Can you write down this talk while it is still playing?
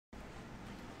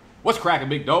What's cracking,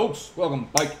 big dogs? Welcome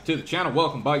back to the channel.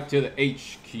 Welcome back to the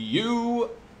HQ.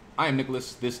 I am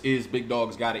Nicholas. This is Big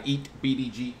Dogs Gotta Eat,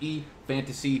 BDGE,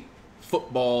 Fantasy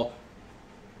Football.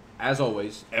 As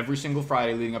always, every single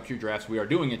Friday leading up to your drafts, we are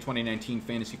doing a 2019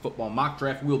 Fantasy Football Mock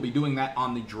Draft. We'll be doing that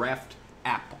on the Draft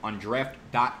app, on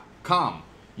draft.com.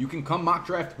 You can come mock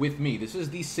draft with me. This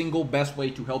is the single best way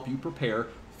to help you prepare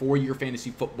for your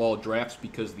fantasy football drafts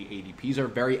because the ADPs are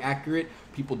very accurate.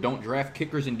 People don't draft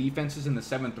kickers and defenses in the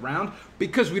 7th round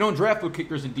because we don't draft with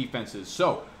kickers and defenses.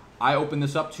 So I open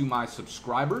this up to my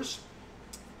subscribers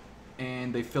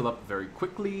and they fill up very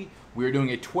quickly. We're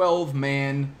doing a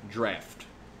 12-man draft.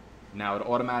 Now it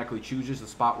automatically chooses the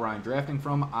spot where I'm drafting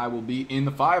from. I will be in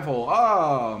the 5-hole.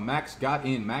 Oh, Max got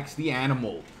in. Max the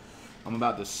animal. I'm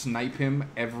about to snipe him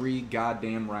every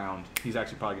goddamn round. He's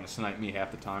actually probably going to snipe me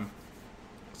half the time.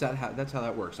 That's how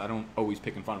that works. I don't always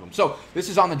pick in front of him. So this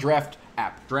is on the Draft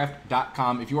app,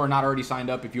 draft.com. If you are not already signed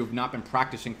up, if you have not been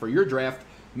practicing for your draft,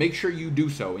 make sure you do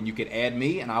so. And you can add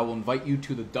me, and I will invite you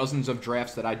to the dozens of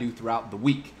drafts that I do throughout the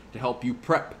week to help you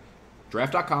prep.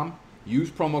 Draft.com. Use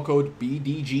promo code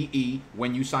BDGE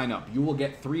when you sign up. You will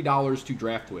get $3 to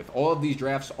draft with. All of these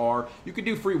drafts are, you can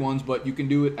do free ones, but you can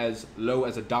do it as low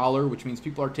as $1, which means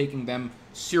people are taking them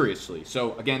seriously.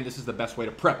 So again, this is the best way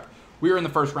to prep. We are in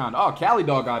the first round. Oh, Cali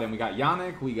Dog got in. We got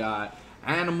Yannick. We got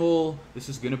Animal. This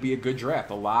is going to be a good draft.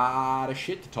 A lot of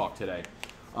shit to talk today.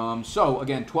 So,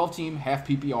 again, 12-team, half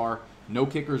PPR. No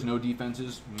kickers, no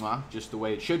defenses. Just the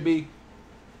way it should be.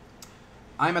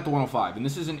 I'm at the 105, and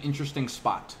this is an interesting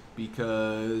spot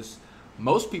because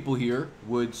most people here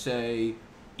would say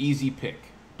easy pick,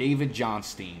 David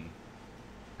Johnstein.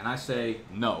 And I say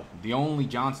no. The only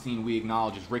Johnstein we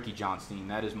acknowledge is Ricky Johnstein.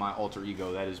 That is my alter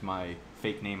ego. That is my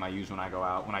fake name I use when I go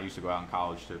out. When I used to go out in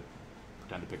college to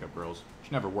pretend to pick up girls,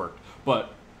 which never worked.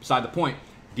 But beside the point,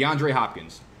 DeAndre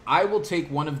Hopkins. I will take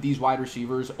one of these wide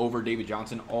receivers over David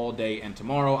Johnson all day and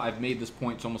tomorrow. I've made this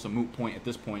point. It's almost a moot point at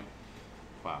this point.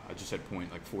 Wow, I just said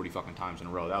point like 40 fucking times in a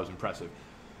row. That was impressive.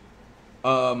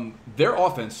 Their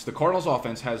offense, the Cardinals'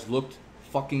 offense, has looked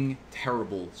fucking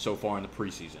terrible so far in the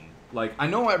preseason. Like, I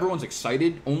know everyone's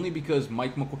excited only because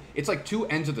Mike McCoy... It's like two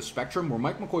ends of the spectrum where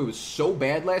Mike McCoy was so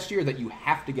bad last year that you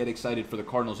have to get excited for the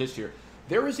Cardinals this year.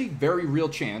 There is a very real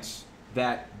chance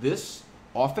that this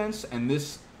offense and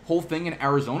this whole thing in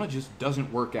Arizona just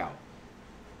doesn't work out.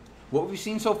 What we've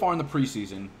seen so far in the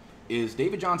preseason is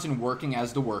David Johnson working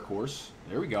as the workhorse.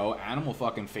 There we go. Animal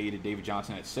fucking faded David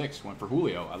Johnson at 6. Went for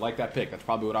Julio. I like that pick. That's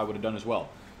probably what I would have done as well.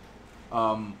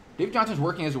 David Johnson's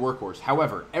working as a workhorse.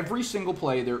 However, every single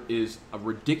play there is a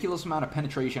ridiculous amount of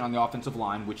penetration on the offensive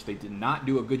line, which they did not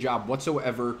do a good job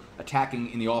whatsoever attacking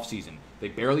in the offseason. They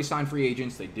barely signed free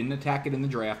agents. They didn't attack it in the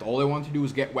draft. All they wanted to do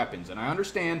was get weapons. And I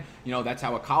understand, you know, that's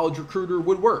how a college recruiter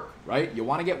would work, right? You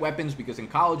want to get weapons because in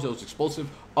college, those explosive,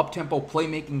 up-tempo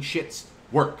playmaking shits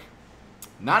work.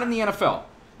 Not in the NFL.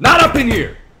 Not up in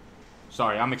here!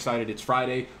 Sorry, I'm excited. It's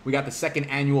Friday. We got the second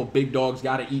annual Big Dogs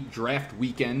Gotta Eat draft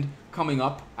weekend coming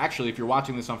up. Actually, if you're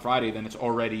watching this on Friday, then it's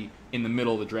already in the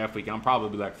middle of the draft weekend. I'm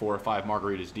probably like 4 or 5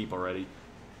 margaritas deep already,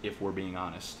 if we're being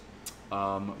honest.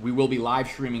 We will be live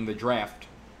streaming the draft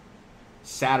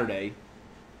Saturday,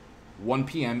 1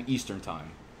 p.m. Eastern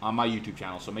Time on my YouTube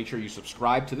channel. So make sure you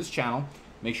subscribe to this channel.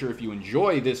 Make sure if you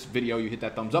enjoy this video, you hit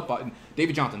that thumbs up button.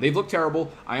 David Johnson, they've looked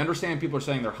terrible. I understand people are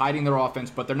saying they're hiding their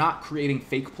offense, but they're not creating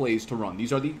fake plays to run.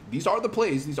 These are the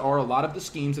plays. These are a lot of the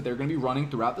schemes that they're going to be running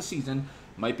throughout the season.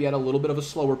 Might be at a little bit of a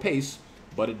slower pace,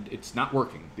 but it's not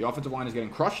working. The offensive line is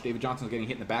getting crushed. David Johnson's getting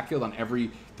hit in the backfield on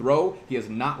every throw. He has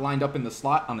not lined up in the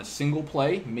slot on a single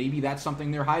play. Maybe that's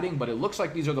something they're hiding, but it looks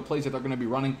like these are the plays that they're going to be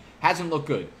running. Hasn't looked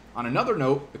good. On another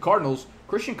note, the Cardinals,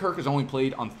 Christian Kirk has only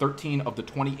played on 13 of the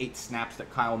 28 snaps that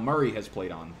Kyle Murray has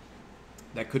played on.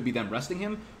 That could be them resting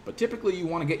him, but typically you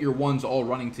want to get your ones all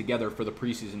running together for the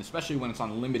preseason, especially when it's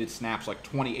on limited snaps like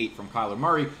 28 from Kyler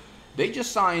Murray. They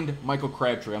just signed Michael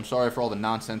Crabtree. I'm sorry for all the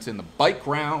nonsense in the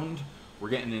background. We're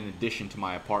getting an addition to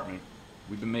my apartment.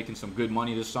 We've been making some good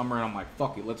money this summer, and I'm like,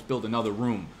 fuck it, let's build another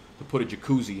room to put a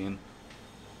jacuzzi in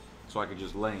so I could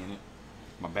just lay in it.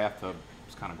 My bathtub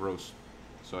is kind of gross.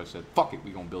 So I said, fuck it,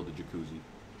 we're going to build a jacuzzi.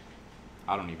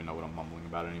 I don't even know what I'm mumbling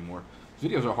about anymore.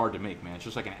 These videos are hard to make, man. It's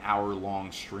just like an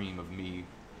hour-long stream of me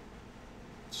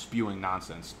spewing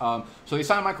nonsense. So they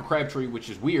signed Michael Crabtree, which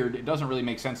is weird. It doesn't really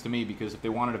make sense to me because if they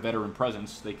wanted a veteran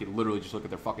presence, they could literally just look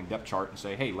at their fucking depth chart and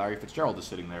say, hey, Larry Fitzgerald is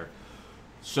sitting there.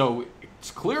 So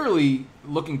it's clearly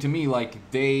looking to me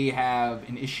like they have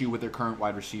an issue with their current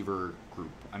wide receiver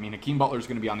group. I mean, Hakeem Butler is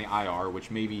going to be on the IR, which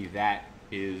maybe that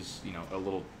is, you know, a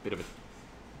little bit of a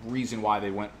reason why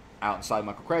they went outside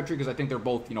Michael Crabtree because I think they're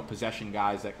both, possession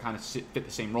guys that kind of fit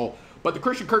the same role. But the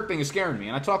Christian Kirk thing is scaring me,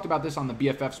 and I talked about this on the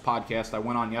BFFs podcast I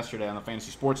went on yesterday on the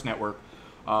Fantasy Sports Network.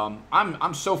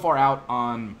 I'm so far out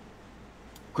on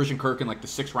Christian Kirk in like the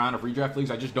 6th round of redraft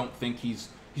leagues. I just don't think he's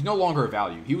no longer a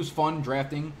value. He was fun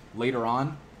drafting later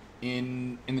on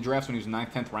in the drafts when he was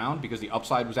 9th, 10th round because the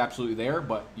upside was absolutely there,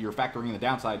 but you're factoring in the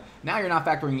downside. Now you're not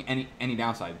factoring any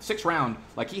downside. 6th round,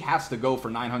 like he has to go for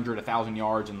 900, 1,000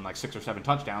 yards and like 6 or 7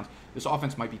 touchdowns. This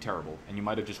offense might be terrible, and you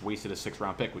might have just wasted a 6th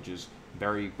round pick, which is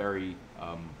very, very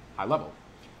high level.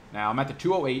 Now I'm at the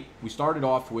 208. We started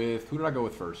off with, who did I go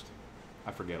with first?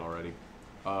 I forget already.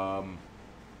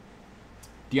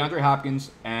 DeAndre Hopkins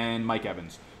and Mike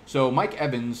Evans. So Mike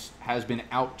Evans has been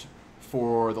out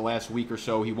for the last week or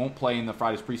so. He won't play in the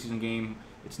Friday's preseason game.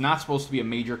 It's not supposed to be a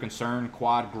major concern,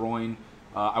 quad, groin.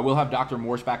 I will have Dr.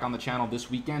 Morse back on the channel this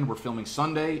weekend. We're filming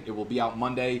Sunday. It will be out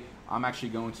Monday. I'm actually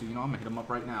going to, I'm going to hit him up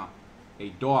right now. A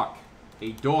doc.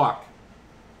 We're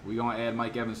going to add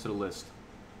Mike Evans to the list.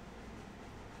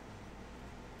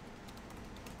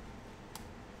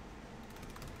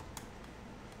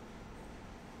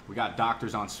 We got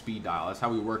doctors on speed dial. That's how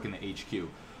we work in the HQ.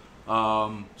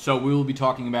 So we will be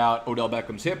talking about Odell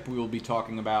Beckham's hip. We will be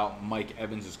talking about Mike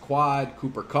Evans' quad,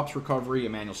 Cooper Kupp's recovery,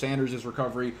 Emmanuel Sanders'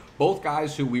 recovery. Both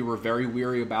guys who we were very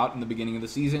weary about in the beginning of the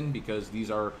season because these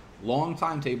are long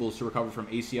timetables to recover from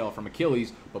ACL, from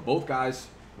Achilles. But both guys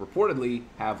reportedly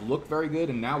have looked very good,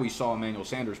 and now we saw Emmanuel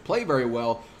Sanders play very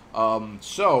well.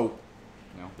 So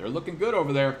they're looking good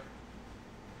over there.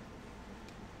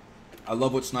 I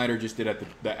love what Snyder just did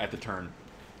at the turn.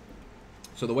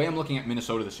 So the way I'm looking at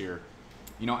Minnesota this year,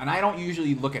 and I don't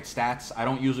usually look at stats. I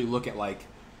don't usually look at, like,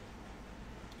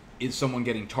 is someone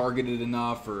getting targeted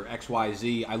enough or X, Y,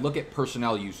 Z. I look at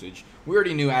personnel usage. We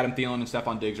already knew Adam Thielen and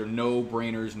Stephon Diggs are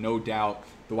no-brainers, no doubt,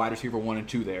 the wide receiver 1 and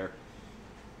 2 there.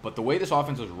 But the way this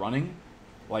offense is running,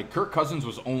 like, Kirk Cousins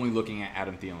was only looking at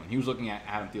Adam Thielen. He was looking at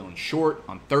Adam Thielen short,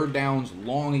 on 3rd downs,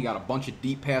 long. He got a bunch of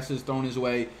deep passes thrown his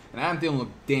way. And Adam Thielen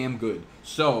looked damn good.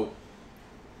 So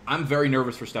I'm very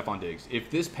nervous for Stephon Diggs. If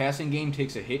this passing game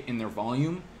takes a hit in their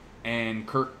volume and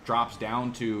Kirk drops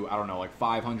down to, I don't know, like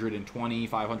 520,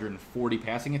 540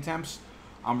 passing attempts,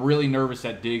 I'm really nervous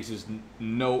that Diggs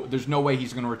there's no way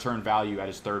he's going to return value at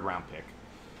his 3rd round pick.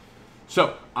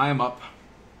 So I am up.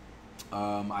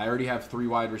 I already have 3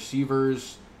 wide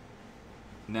receivers.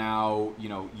 Now,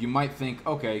 you might think,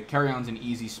 okay, Kerryon's an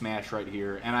easy smash right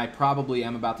here, and I probably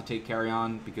am about to take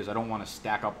Kerryon because I don't want to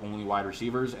stack up only wide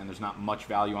receivers, and there's not much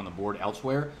value on the board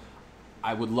elsewhere.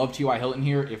 I would love T.Y. Hilton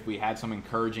here if we had some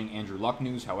encouraging Andrew Luck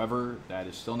news. However, that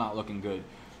is still not looking good.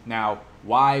 Now,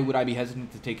 why would I be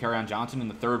hesitant to take Kerryon Johnson in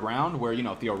the 3rd round where,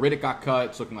 Theo Riddick got cut,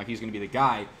 it's looking like he's going to be the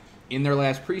guy. In their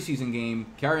last preseason game,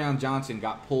 Kerryon Johnson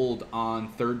got pulled on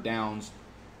 3rd downs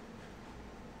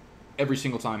every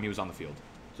single time he was on the field.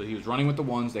 So he was running with the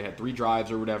ones. They had 3 drives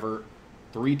or whatever.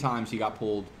 3 times he got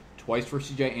pulled. Twice for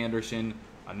C.J. Anderson.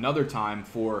 Another time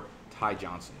for Ty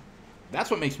Johnson.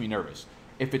 That's what makes me nervous.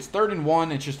 If it's 3rd and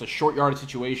 1, it's just a short yardage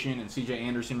situation, and C.J.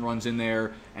 Anderson runs in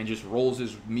there and just rolls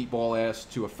his meatball ass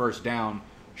to a 1st down,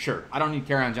 sure. I don't need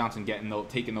Kerryon Johnson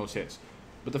taking those hits.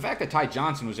 But the fact that Ty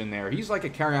Johnson was in there, he's like a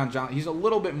Kerryon Johnson. He's a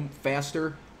little bit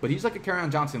faster, but he's like a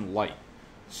Kerryon Johnson light.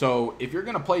 So if you're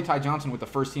going to play Ty Johnson with the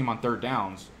first team on 3rd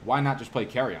downs, why not just play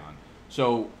Kerryon?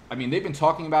 So, they've been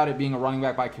talking about it being a running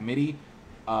back by committee.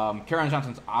 Kerryon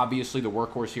Johnson's obviously the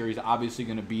workhorse here. He's obviously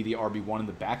going to be the RB1 in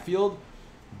the backfield.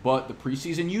 But the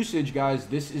preseason usage, guys,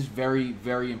 this is very,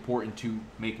 very important to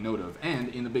make note of. And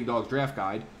in the Big Dogs Draft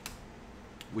Guide,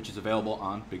 which is available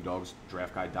on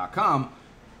BigDogsDraftGuide.com,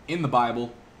 in the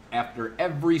Bible, after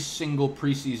every single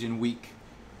preseason week,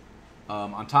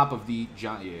 on top of the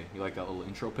giant, yeah, you like that little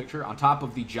intro picture? On top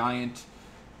of the giant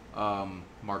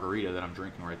margarita that I'm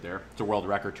drinking right there. It's a world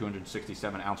record,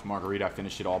 267-ounce margarita. I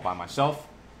finished it all by myself.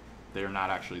 They're not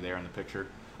actually there in the picture.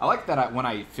 I like that when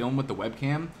I film with the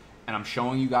webcam and I'm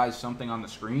showing you guys something on the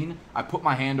screen, I put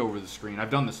my hand over the screen.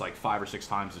 I've done this like 5 or 6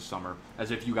 times this summer,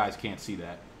 as if you guys can't see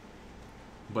that.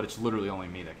 But it's literally only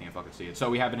me that can't fucking see it. So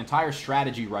we have an entire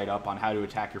strategy write-up on how to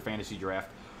attack your fantasy draft,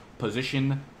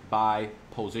 position by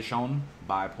position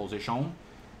by position.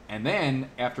 And then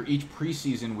after each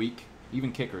preseason week,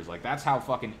 even kickers, like that's how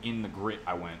fucking in the grit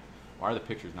I went. Why are the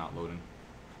pictures not loading?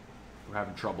 We're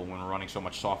having trouble when we're running so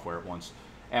much software at once.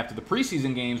 After the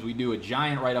preseason games, we do a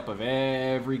giant write-up of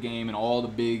every game and all the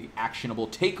big actionable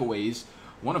takeaways.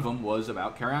 One of them was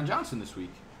about Kerryon Johnson this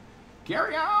week.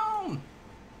 Kerryon!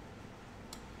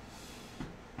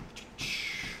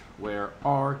 Where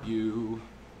are you?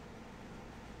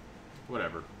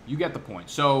 Whatever. You get the point.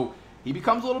 So he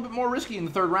becomes a little bit more risky in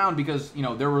the third round because, you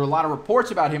know, there were a lot of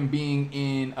reports about him being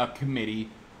in a committee,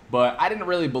 but I didn't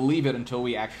really believe it until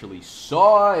we actually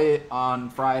saw it on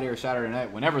Friday or Saturday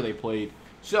night, whenever they played.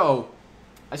 So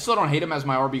I still don't hate him as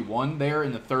my RB1 there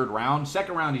in the third round.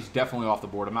 Second round, he's definitely off the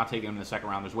board. I'm not taking him in the second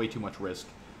round. There's way too much risk.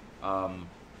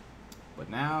 But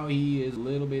now he is a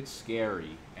little bit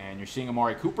scary. And you're seeing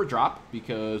Amari Cooper drop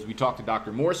because we talked to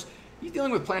Dr. Morse. He's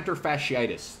dealing with plantar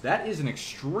fasciitis. That is an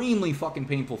extremely fucking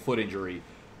painful foot injury.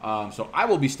 So I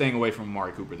will be staying away from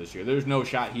Amari Cooper this year. There's no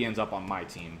shot he ends up on my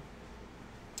team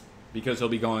because he'll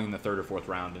be going in the third or fourth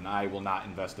round, and I will not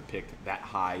invest a pick that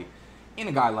high in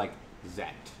a guy like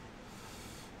that.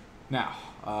 Now,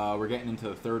 we're getting into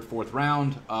the third, fourth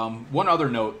round. One other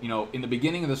note, you know, in the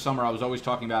beginning of the summer, I was always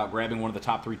talking about grabbing one of the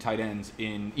top 3 tight ends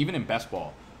even in best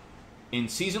ball. In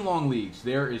season-long leagues,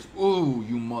 there is, ooh,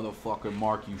 you motherfucker,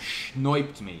 Mark, you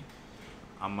sniped me.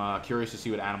 I'm curious to see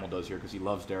what Animal does here because he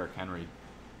loves Derrick Henry.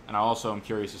 And I also am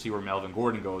curious to see where Melvin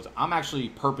Gordon goes. I'm actually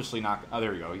purposely not, oh,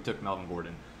 there you go, he took Melvin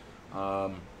Gordon.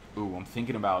 Ooh, I'm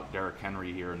thinking about Derrick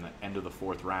Henry here in the end of the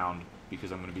fourth round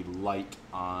because I'm going to be light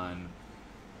on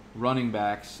running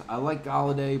backs. I like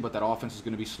Galladay, but that offense is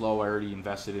going to be slow. I already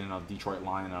invested in a Detroit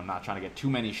Lion, and I'm not trying to get too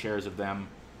many shares of them.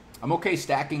 I'm okay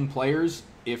stacking players,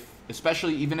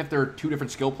 especially even if they're 2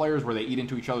 different skill players where they eat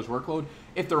into each other's workload,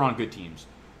 if they're on good teams.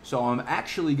 So I'm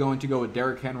actually going to go with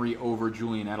Derrick Henry over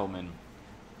Julian Edelman.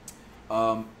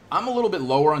 I'm a little bit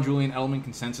lower on Julian Edelman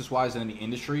consensus-wise than the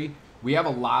industry. We have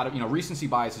a lot of, you know, recency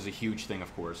bias is a huge thing,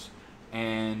 of course.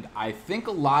 And I think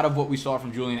a lot of what we saw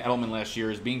from Julian Edelman last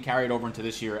year is being carried over into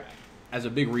this year as a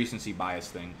big recency bias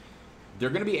thing. They're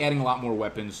going to be adding a lot more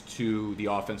weapons to the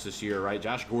offense this year, right?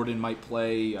 Josh Gordon might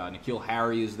play. N'Keal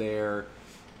Harry is there.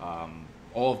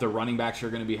 All of their running backs are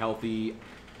going to be healthy.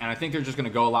 And I think they're just going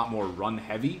to go a lot more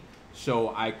run-heavy.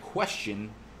 So I question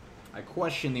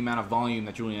the amount of volume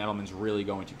that Julian Edelman's really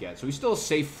going to get. So he's still a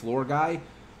safe floor guy.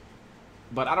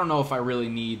 But I don't know if I really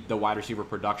need the wide receiver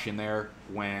production there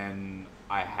when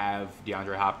I have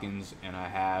DeAndre Hopkins and I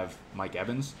have Mike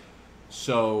Evans.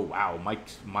 So, wow,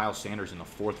 Miles Sanders in the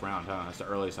fourth round, huh? That's the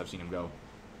earliest I've seen him go.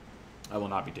 I will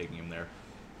not be taking him there.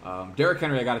 Derrick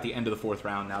Henry I got at the end of the fourth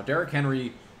round. Now, Derrick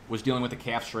Henry was dealing with a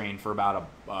calf strain for about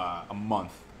a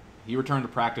month. He returned to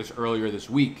practice earlier this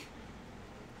week.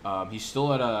 He's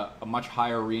still at a much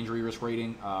higher re-injury risk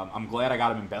rating. I'm glad I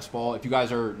got him in best ball. If you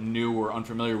guys are new or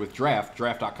unfamiliar with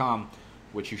draft.com,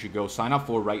 which you should go sign up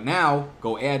for right now,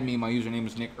 go add me. My username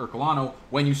is Nick Ercolano.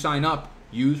 When you sign up,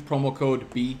 use promo code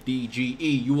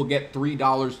BDGE. You will get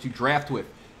 $3 to draft with.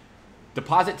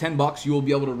 Deposit $10. You will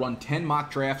be able to run 10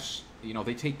 mock drafts. You know,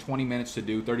 they take 20 minutes to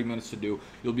do, 30 minutes to do.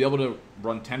 You'll be able to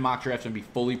run 10 mock drafts and be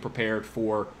fully prepared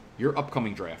for your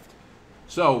upcoming draft.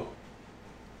 So,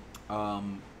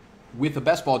 with a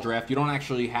best ball draft, you don't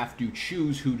actually have to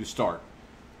choose who to start.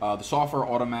 The software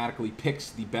automatically picks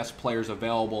the best players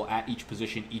available at each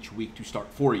position each week to start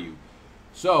for you.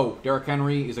 So, Derrick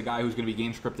Henry is a guy who's going to be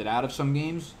game scripted out of some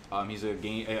games. He's a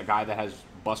guy that has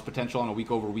bust potential on a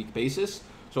week-over-week basis.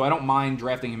 So I don't mind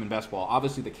drafting him in best ball.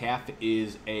 Obviously, the calf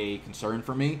is a concern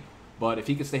for me. But if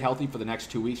he can stay healthy for the next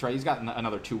 2 weeks, right, he's got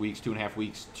another 2 weeks, 2.5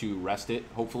 weeks to rest it,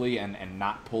 hopefully, and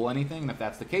not pull anything. And if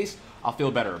that's the case, I'll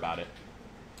feel better about it.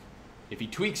 If he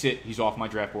tweaks it, he's off my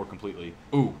draft board completely.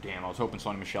 Ooh, damn, I was hoping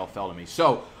Sonny Michel fell to me.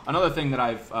 So, another thing that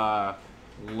I've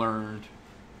learned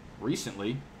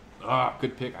recently.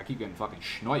 Good pick. I keep getting fucking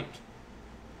sniped.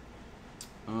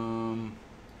 Might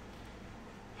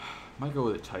go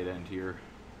with a tight end here.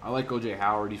 I like O.J.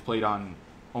 Howard. He's played on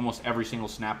almost every single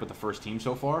snap with the first team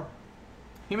so far.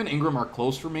 Him and Ingram are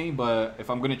close for me, but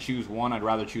if I'm going to choose one, I'd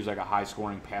rather choose like a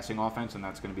high-scoring passing offense, and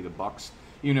that's going to be the Bucks.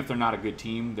 Even if they're not a good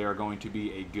team, they're going to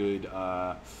be a good.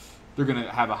 They're going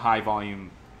to have a high-volume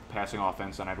passing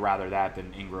offense, and I'd rather that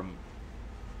than Ingram,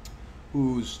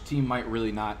 whose team might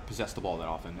really not possess the ball that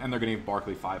often, and they're going to give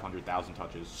Barkley 500,000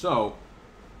 touches. So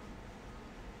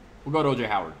we'll go to O.J.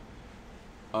 Howard.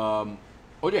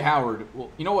 O.J. Howard, well,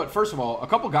 you know what? First of all, a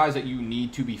couple guys that you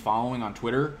need to be following on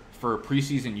Twitter for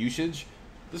preseason usage.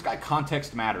 This guy,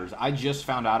 Context Matters. I just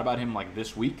found out about him like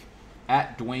this week.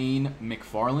 At Dwayne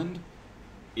McFarland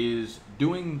is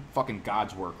doing fucking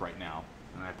God's work right now.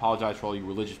 And I apologize for all you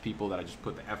religious people that I just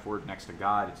put the F word next to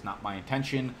God. It's not my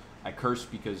intention. I curse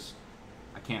because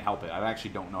I can't help it. I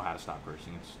actually don't know how to stop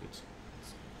cursing.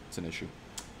 It's an issue.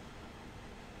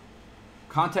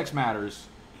 Context Matters.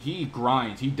 He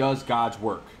grinds. He does God's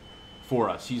work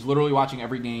for us. He's literally watching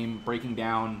every game, breaking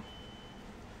down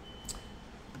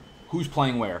who's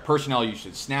playing where, personnel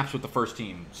usage, snaps with the first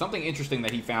team. Something interesting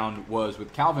that he found was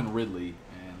with Calvin Ridley.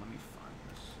 And let me find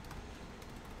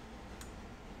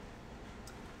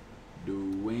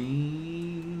this.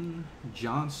 Dwayne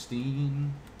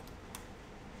Johnston.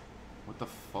 What the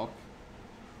fuck?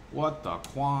 What the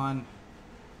Quan?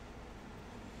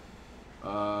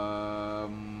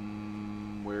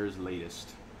 Where's latest?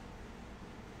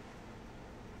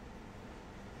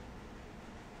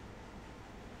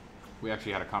 We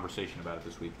actually had a conversation about it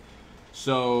this week.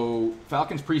 So,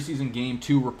 Falcons preseason game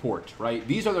 2 report, right?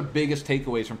 These are the biggest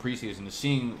takeaways from preseason, is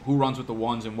seeing who runs with the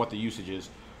ones and what the usage is.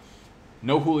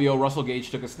 No Julio. Russell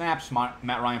Gage took a snap.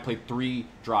 Matt Ryan played 3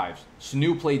 drives.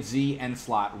 Sanu played Z and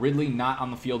slot. Ridley not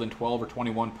on the field in 12 or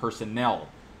 21 personnel.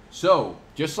 So,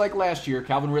 just like last year,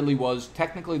 Calvin Ridley was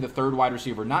technically the 3rd wide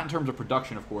receiver. Not in terms of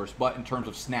production, of course, but in terms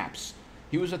of snaps.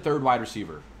 He was a 3rd wide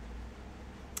receiver.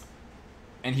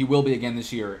 And he will be again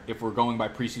this year if we're going by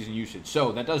preseason usage.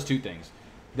 So, that does 2 things.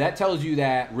 That tells you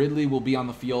that Ridley will be on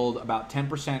the field about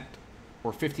 10%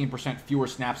 or 15% fewer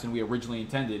snaps than we originally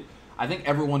intended. I think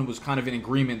everyone was kind of in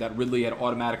agreement that Ridley had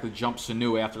automatically jumped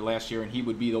Sanu after last year, and he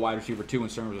would be the wide receiver 2 in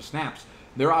terms of snaps.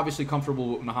 They're obviously comfortable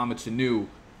with Mohamed Sanu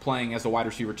playing as a wide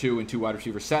receiver 2 in 2 wide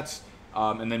receiver sets,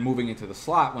 and then moving into the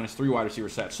slot when it's 3 wide receiver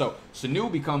sets. So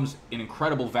Sanu becomes an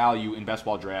incredible value in best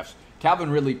ball drafts.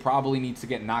 Calvin Ridley probably needs to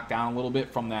get knocked down a little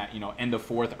bit from that, end of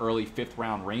 4th, early 5th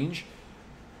round range.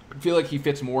 I feel like he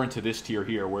fits more into this tier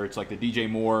here, where it's like the DJ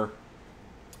Moore,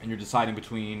 and you're deciding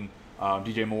between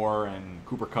DJ Moore and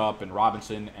Cooper Kupp and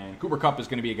Robinson. And Cooper Kupp is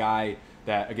going to be a guy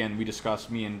that, again,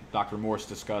 me and Dr. Morse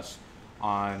discuss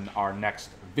on our next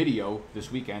video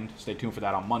this weekend. Stay tuned for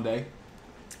that on Monday.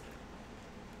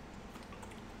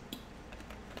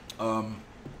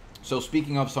 So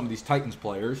speaking of some of these Titans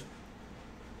players,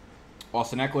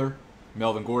 Austin Eckler,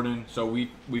 Melvin Gordon. So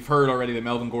we've heard already that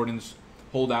Melvin Gordon's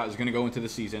holdout is going to go into the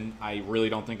season. I really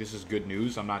don't think this is good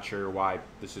news. I'm not sure why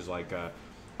this is like a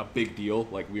big deal.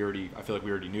 I feel like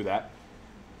we already knew that.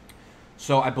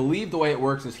 So I believe the way it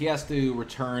works is he has to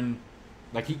return,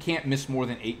 he can't miss more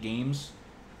than 8 games.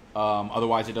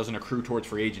 Otherwise, it doesn't accrue towards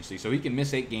free agency. So he can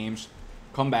miss 8 games,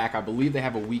 come back. I believe they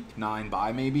have a week 9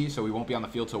 bye maybe, so he won't be on the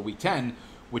field till week 10,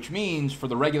 which means for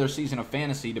the regular season of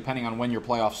fantasy, depending on when your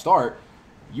playoffs start,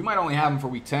 you might only have him for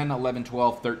week 10, 11,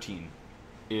 12, 13.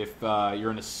 If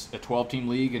you're in a 12-team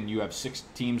league and you have 6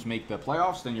 teams make the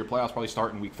playoffs, then your playoffs probably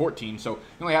start in week 14. So you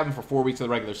only have him for 4 weeks of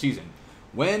the regular season.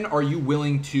 When are you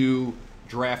willing to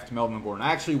draft Melvin Gordon?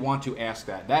 I actually want to ask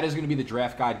that. That is going to be the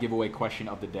draft guide giveaway question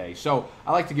of the day. So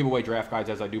I like to give away draft guides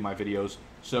as I do my videos.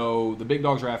 So the Big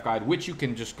Dogs Draft Guide, which you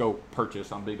can just go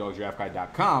purchase on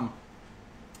BigDogsDraftGuide.com,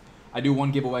 I do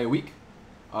 1 giveaway a week.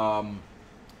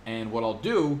 And what I'll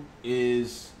do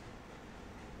is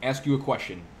ask you a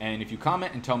question, and if you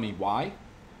comment and tell me why,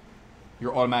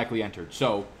 you're automatically entered.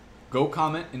 So go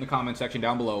comment in the comment section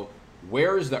down below.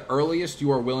 Where is the earliest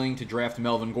you are willing to draft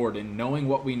Melvin Gordon, knowing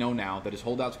what we know now, that his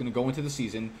holdout's going to go into the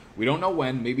season? We don't know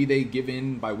when. Maybe they give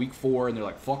in by week 4 and they're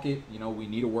like, fuck it, we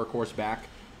need a workhorse back.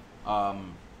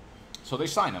 So they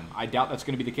sign him. I doubt that's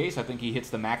going to be the case. I think he hits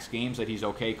the max games that he's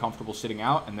okay, comfortable sitting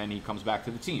out, and then he comes back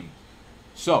to the team.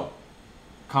 So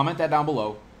comment that down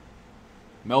below.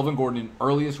 Melvin Gordon,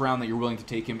 earliest round that you're willing to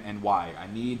take him, and why.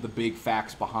 I need the big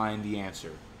facts behind the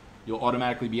answer. You'll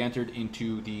automatically be entered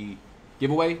into the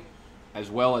giveaway, as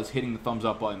well as hitting the thumbs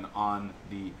up button on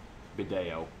the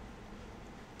video.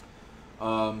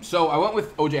 So I went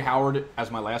with O.J. Howard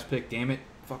as my last pick. Damn it,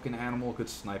 fucking animal could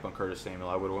snipe on Curtis Samuel.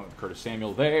 I would have went with Curtis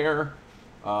Samuel there.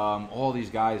 All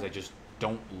these guys I just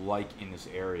don't like in this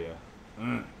area.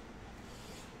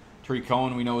 Tariq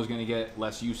Cohen, we know, is going to get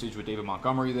less usage with David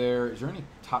Montgomery there. Is there any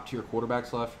top-tier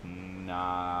quarterbacks left?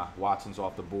 Nah. Watson's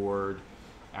off the board.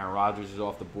 Aaron Rodgers is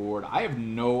off the board. I have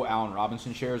no Allen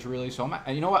Robinson shares, really. So,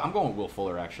 you know what? I'm going with Will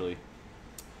Fuller, actually.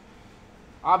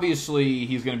 Obviously,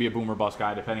 he's going to be a boomer bust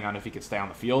guy, depending on if he could stay on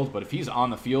the field. But if he's on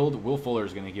the field, Will Fuller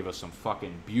is going to give us some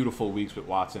fucking beautiful weeks with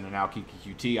Watson. And now Kiki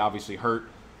QT, obviously hurt.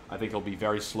 I think he'll be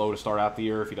very slow to start out the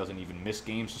year if he doesn't even miss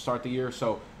games to start the year.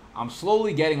 So I'm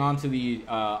slowly getting onto the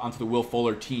Will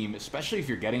Fuller team, especially if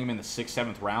you're getting him in the 6th,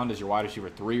 7th round as your wide receiver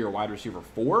 3 or wide receiver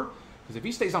 4. Because if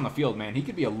he stays on the field, man, he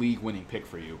could be a league-winning pick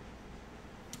for you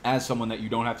as someone that you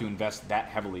don't have to invest that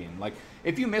heavily in. Like,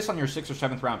 if you miss on your 6th or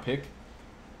 7th round pick,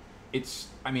 it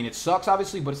sucks,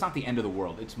 obviously, but it's not the end of the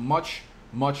world. It's much,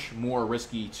 much more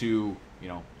risky to,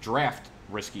 draft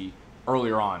risky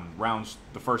earlier on,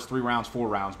 the first 3 rounds, 4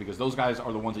 rounds, because those guys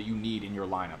are the ones that you need in your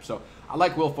lineup. So I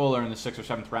like Will Fuller in the 6th or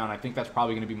 7th round. I think that's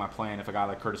probably going to be my plan if a guy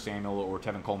like Curtis Samuel or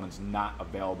Tevin Coleman's not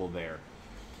available there.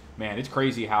 Man, it's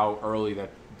crazy how early that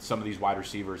some of these wide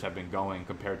receivers have been going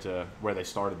compared to where they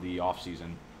started the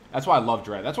offseason. That's why I love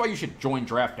draft. That's why you should join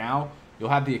draft now. You'll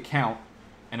have the account,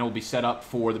 and it will be set up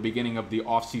for the beginning of the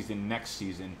offseason next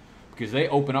season. because they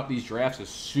open up these drafts as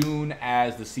soon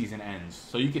as the season ends.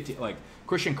 So you could like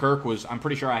Christian Kirk was. I'm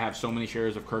pretty sure I have so many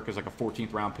shares of Kirk as like a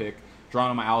 14th round pick.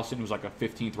 Geronimo Allison was like a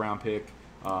 15th round pick.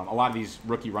 A lot of these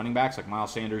rookie running backs like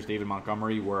Miles Sanders, David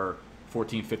Montgomery were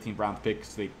 14th, 15th round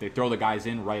picks. They throw the guys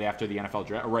in right after the NFL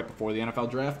draft, or right before the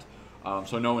NFL draft.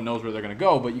 So no one knows where they're going to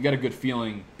go, but you get a good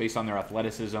feeling based on their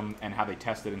athleticism and how they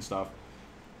tested and stuff,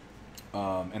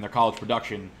 and their college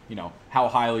production, you know, how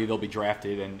highly they'll be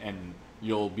drafted, and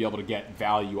you'll be able to get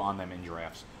value on them in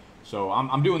drafts. So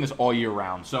I'm doing this all year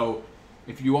round. So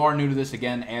if you are new to this,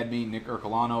 again, add me, Nick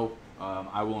Ercolano.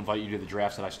 I will invite you to the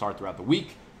drafts that I start throughout the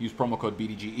week. Use promo code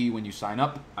BDGE when you sign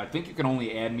up. I think you can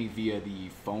only add me via the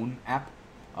phone app.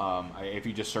 If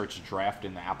you just search draft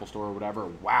in the Apple Store or whatever.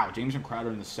 Wow, Jameson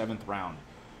Crowder in the 7th round.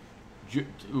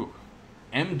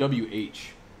 MWH.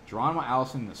 Geronimo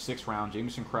Allison in the 6th round.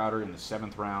 Jameson Crowder in the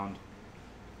 7th round.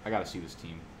 I got to see this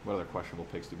team. What other questionable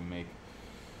picks did we make?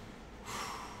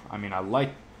 I mean, I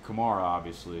like Kamara,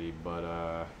 obviously,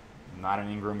 but not an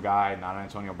Ingram guy, not an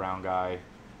Antonio Brown guy.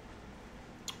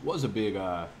 Was a big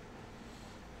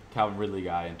Calvin Ridley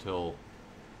guy until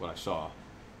what I saw.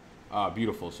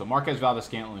 Beautiful. So Marquez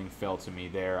Valdes-Scantling fell to me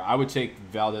there. I would take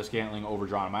Valdes-Scantling over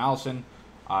Geronimo Allison.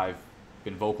 I've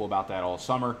been vocal about that all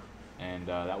summer, and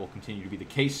that will continue to be the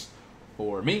case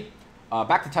for me.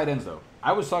 Back to tight ends, though.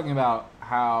 I was talking about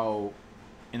how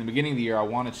in the beginning of the year I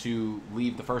wanted to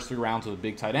leave the first 3 rounds with a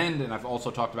big tight end, and I've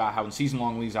also talked about how in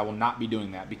season-long leagues I will not be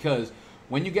doing that because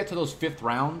when you get to those 5th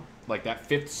round, like that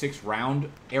 5th, 6th round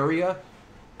area,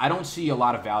 I don't see a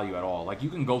lot of value at all. Like, you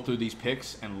can go through these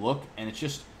picks and look, and it's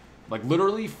just, like,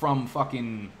 literally from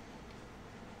fucking,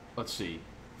 let's see,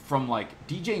 from, like,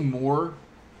 DJ Moore,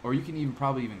 or you can even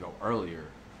probably even go earlier,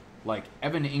 like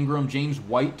Evan Ingram, James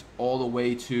White, all the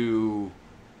way to,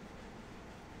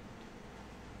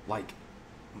 like,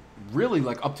 really,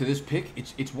 like, up to this pick,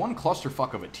 it's one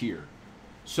clusterfuck of a tier.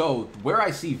 So where I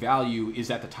see value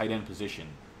is at the tight end position.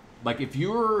 Like, if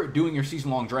you're doing your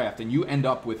season-long draft and you end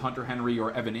up with Hunter Henry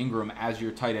or Evan Ingram as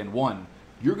your tight end 1,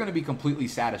 you're going to be completely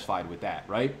satisfied with that,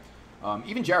 right?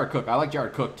 Even Jared Cook. I like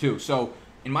Jared Cook, too. So,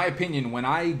 in my opinion, when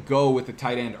I go with the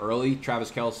tight end early,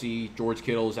 Travis Kelce, George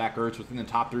Kittle, Zach Ertz, within the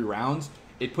top 3 rounds,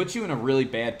 it puts you in a really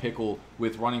bad pickle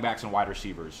with running backs and wide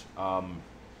receivers.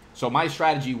 So my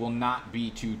strategy will not be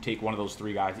to take one of those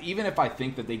 3 guys. Even if I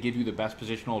think that they give you the best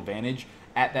positional advantage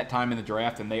at that time in the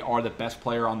draft and they are the best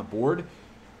player on the board,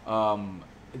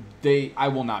 I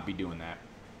will not be doing that.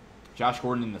 Josh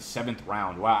Gordon in the 7th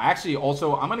round. Wow. Actually,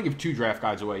 also, I'm going to give 2 draft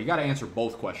guides away. You got to answer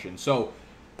both questions. So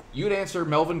you'd answer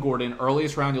Melvin Gordon.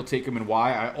 Earliest round, you'll take him and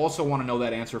why. I also want to know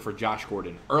that answer for Josh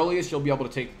Gordon. Earliest you'll be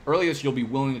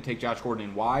willing to take Josh Gordon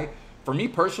and why. For me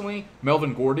personally,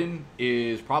 Melvin Gordon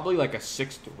is probably like a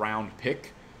 6th round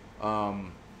pick.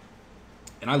 And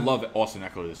I love Austin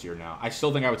Eckler this year now. I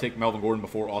still think I would take Melvin Gordon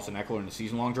before Austin Eckler in the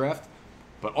season-long draft.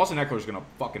 But Austin Eckler is going to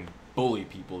fucking bully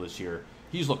people this year.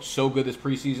 He's looked so good this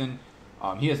preseason.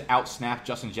 He has outsnapped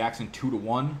Justin Jackson 2-1.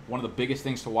 One of the biggest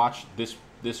things to watch this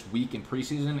week in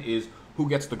preseason is who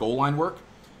gets the goal line work.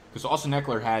 Because Austin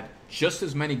Eckler had just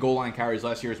as many goal line carries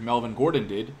last year as Melvin Gordon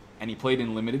did, and he played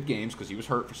in limited games because he was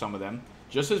hurt for some of them.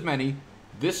 Just as many.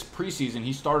 This preseason,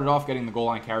 he started off getting the goal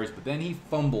line carries, but then he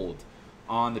fumbled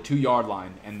on the 2-yard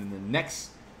line. And in the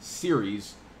next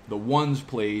series, the ones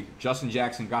played, Justin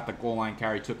Jackson got the goal line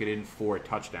carry, took it in for a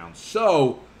touchdown.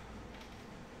 So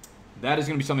that is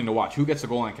going to be something to watch. Who gets the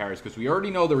goal line carries? Because we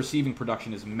already know the receiving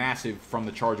production is massive from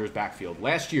the Chargers' backfield.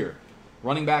 Last year,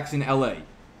 running backs in L.A.,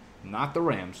 not the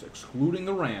Rams, excluding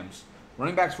the Rams,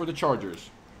 running backs for the Chargers,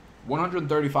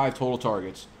 135 total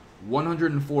targets,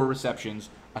 104 receptions,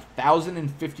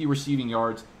 1,050 receiving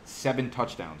yards, 7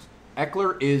 touchdowns.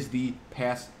 Eckler is the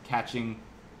pass-catching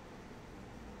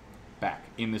back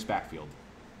in this backfield.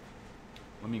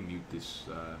 Let me mute this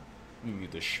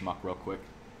schmuck real quick.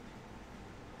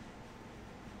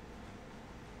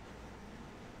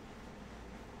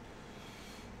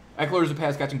 Eckler is a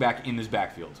pass-catching back in this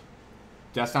backfield.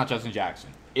 That's not Justin Jackson.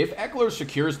 If Eckler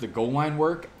secures the goal line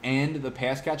work and the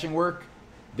pass-catching work,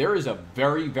 there is a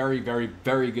very, very, very,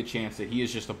 very good chance that he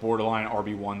is just a borderline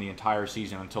RB1 the entire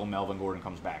season until Melvin Gordon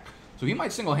comes back. So he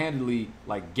might single-handedly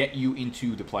get you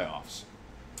into the playoffs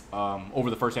over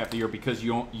the first half of the year because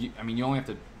you only have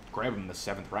to grab him in the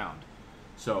 7th round.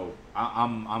 So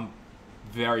I'm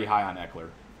very high on Eckler.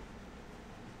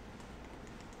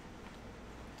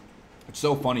 It's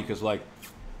so funny because I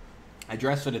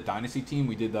dressed at a dynasty team.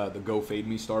 We did the Go Fade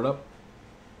Me startup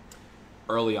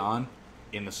early on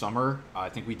in the summer. I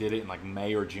think we did it in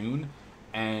May or June.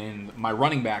 And my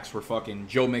running backs were fucking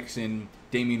Joe Mixon,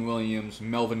 Damian Williams,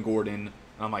 Melvin Gordon. And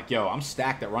I'm like, yo, I'm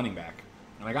stacked at running back.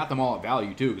 And I got them all at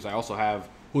value, too, because I also have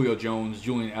Julio Jones,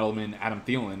 Julian Edelman, Adam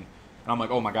Thielen. And I'm like,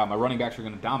 oh, my God, my running backs are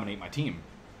going to dominate my team.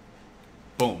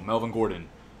 Boom, Melvin Gordon,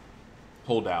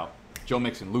 holdout. Joe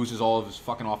Mixon loses all of his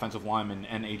fucking offensive linemen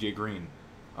and A.J. Green.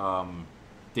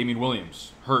 Damian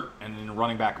Williams, hurt, and then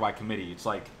running back by committee. It's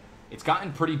like, it's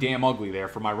gotten pretty damn ugly there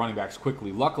for my running backs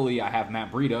quickly. Luckily, I have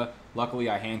Matt Breida. Luckily,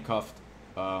 I handcuffed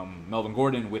Melvin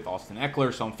Gordon with Austin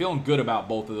Eckler, so I'm feeling good about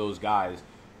both of those guys.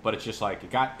 But it's just like,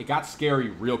 it got scary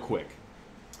real quick.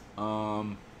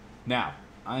 Now,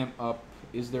 I am up.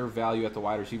 Is there value at the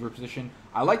wide receiver position?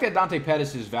 I like that Dante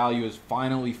Pettis' value has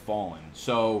finally fallen.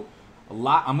 So, I'm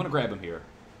going to grab him here,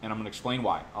 and I'm going to explain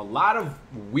why. A lot of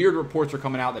weird reports are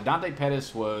coming out that Dante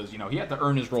Pettis was, he had to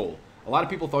earn his role. A lot of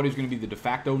people thought he was going to be the de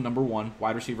facto #1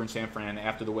 wide receiver in San Fran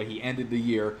after the way he ended the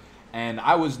year. And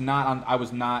I was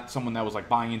not someone that was like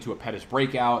buying into a Pettis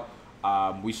breakout.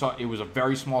 We saw it was a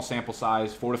very small sample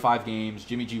size, 4 to 5 games.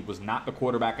 Jimmy G was not the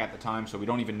quarterback at the time, so we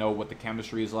don't even know what the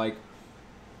chemistry is like.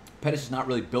 Pettis is not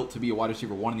really built to be a wide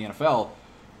receiver 1 in the NFL.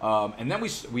 And then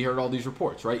we heard all these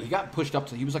reports, right? He got pushed up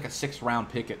to, he was like a 6th round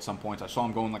pick at some points. I saw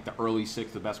him going like the early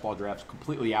 6th of best ball drafts,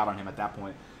 completely out on him at that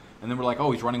point. And then we're like,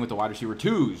 oh, he's running with the wide receiver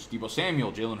 2s. Deebo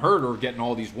Samuel, Jalen Hurd are getting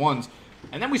all these 1s.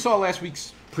 And then we saw last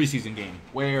week's preseason game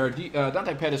where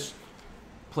Dante Pettis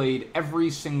played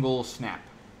every single snap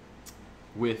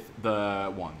with the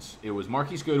 1s. It was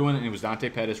Marquise Goodwin and it was Dante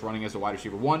Pettis running as the wide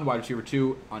receiver 1, wide receiver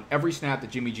 2 on every snap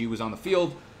that Jimmy G was on the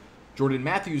field. Jordan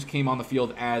Matthews came on the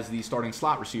field as the starting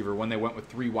slot receiver when they went with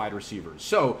 3 wide receivers.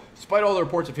 So, despite all the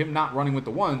reports of him not running with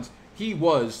the 1s, he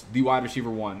was the wide receiver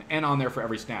 1 and on there for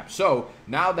every snap. So,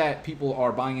 now that people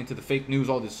are buying into the fake news,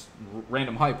 all this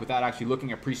random hype without actually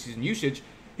looking at preseason usage,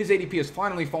 his ADP has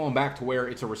finally fallen back to where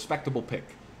it's a respectable pick.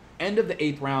 End of the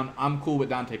 8th round, I'm cool with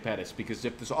Dante Pettis because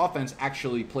if this offense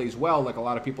actually plays well like a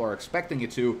lot of people are expecting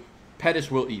it to, Pettis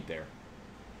will eat there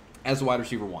as the wide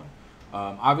receiver 1.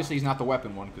 Obviously, he's not the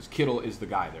weapon 1 because Kittle is the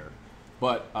guy there.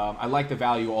 But I like the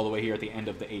value all the way here at the end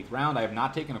of the 8th round. I have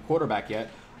not taken a quarterback yet.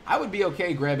 I would be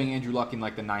okay grabbing Andrew Luck in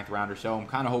like the 9th round or so. I'm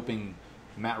kind of hoping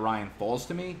Matt Ryan falls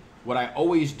to me. What I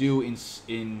always do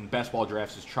in best ball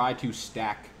drafts is try to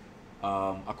stack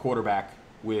a quarterback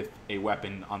with a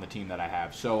weapon on the team that I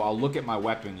have. So I'll look at my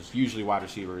weapons, usually wide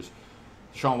receivers.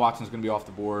 Deshaun Watson's going to be off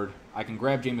the board. I can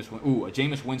grab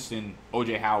Jameis Winston,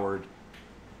 O.J. Howard,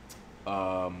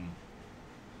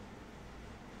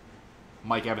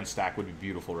 Mike Evans stack would be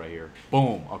beautiful right here.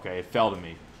 Boom. Okay, it fell to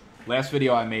me. Last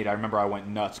video I made, I remember I went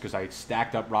nuts because I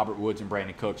stacked up Robert Woods and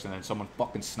Brandon Cooks, and then someone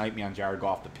fucking sniped me on Jared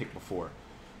Goff the pick before.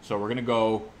 So we're going to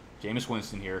go Jameis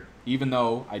Winston here. Even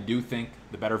though I do think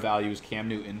the better value is Cam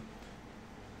Newton,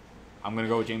 I'm going to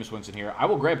go with Jameis Winston here. I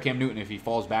will grab Cam Newton if he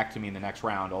falls back to me in the next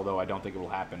round, although I don't think it will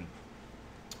happen.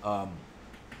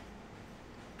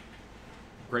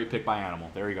 Great pick by Animal.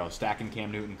 There you go. Stacking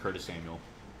Cam Newton, Curtis Samuel.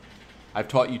 I've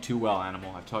taught you too well,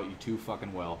 Animal. I've taught you too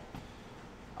fucking well.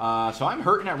 So I'm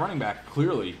hurting at running back,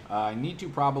 clearly. I need to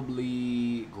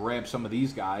probably grab some of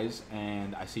these guys,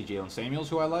 and I see Jalen Samuels,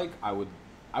 who I like.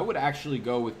 I would actually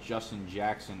go with Justin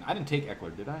Jackson. I didn't take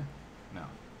Eckler, did I? No.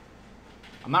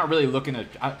 I'm not really looking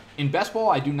at... in best ball,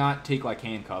 I do not take, like,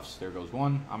 handcuffs. There goes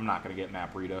one. I'm not going to get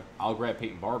Matt Breida. I'll grab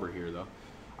Peyton Barber here, though.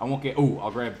 I won't get... Oh,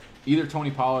 I'll grab either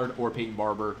Tony Pollard or Peyton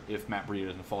Barber if Matt Breida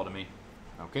doesn't fall to me.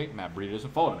 Okay, Matt Breida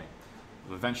doesn't fall to me.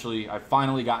 Eventually, I've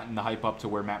finally gotten the hype up to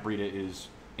where Matt Breida is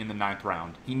in the 9th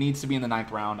round. He needs to be in the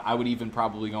 9th round. I would even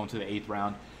probably go into the 8th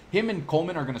round. Him and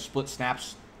Coleman are going to split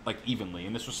snaps like evenly,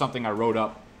 and this was something I wrote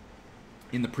up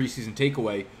in the preseason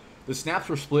takeaway. The snaps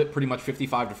were split pretty much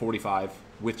 55 to 45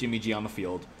 with Jimmy G on the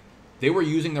field. They were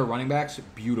using their running backs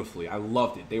beautifully. I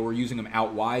loved it. They were using them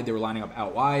out wide. They were lining up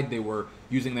out wide. They were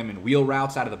using them in wheel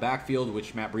routes out of the backfield,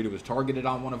 which Matt Breida was targeted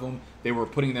on one of them. They were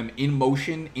putting them in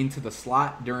motion into the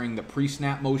slot during the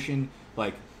pre-snap motion.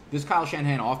 Like, this Kyle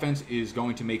Shanahan offense is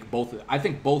going to make both... I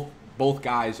think both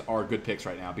guys are good picks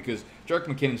right now because Jerick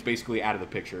McKinnon's basically out of the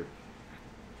picture.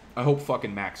 I hope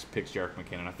fucking Max picks Jerick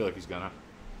McKinnon. I feel like he's gonna.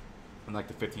 In like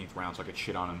the 15th round, so I could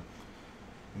shit on him.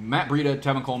 Matt Breida,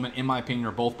 Tevin Coleman, in my opinion,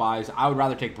 are both buys. I would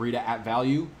rather take Breida at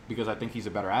value because I think he's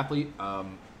a better athlete,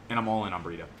 and I'm all in on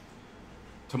Breida.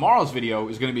 Tomorrow's video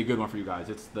is going to be a good one for you guys.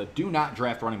 It's the do not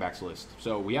draft running backs list.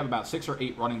 So we have about 6 or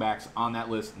 8 running backs on that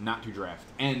list not to draft.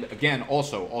 And again,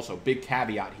 also big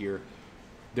caveat here.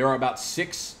 There are about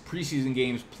 6 preseason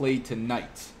games played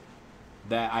tonight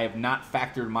that I have not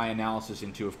factored my analysis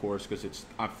into, of course, because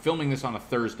I'm filming this on a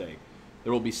Thursday.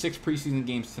 There will be 6 preseason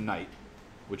games tonight,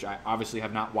 which I obviously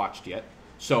have not watched yet.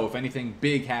 So if anything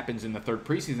big happens in the 3rd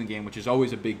preseason game, which is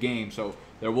always a big game, so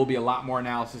there will be a lot more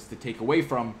analysis to take away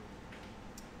from.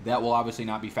 That will obviously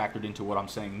not be factored into what I'm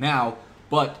saying now,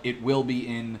 but it will be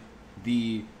in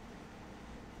the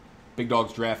Big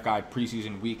Dogs Draft Guide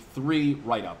preseason week 3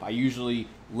 write-up. I usually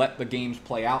let the games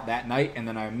play out that night, and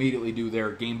then I immediately do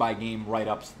their game-by-game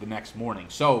write-ups the next morning.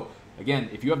 So, again,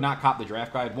 if you have not copped the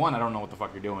Draft Guide, one, I don't know what the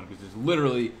fuck you're doing, because it's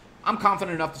literally, I'm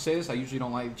confident enough to say this, I usually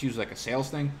don't like, it's usually like a sales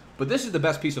thing, but this is the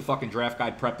best piece of fucking Draft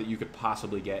Guide prep that you could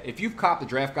possibly get. If you've copped the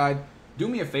Draft Guide, do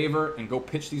me a favor and go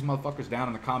pitch these motherfuckers down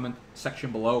in the comment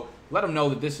section below. Let them know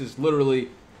that this is literally,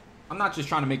 I'm not just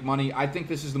trying to make money. I think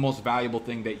this is the most valuable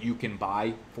thing that you can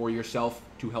buy for yourself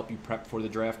to help you prep for the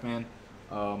draft, man.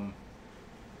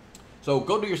 So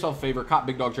go do yourself a favor, cop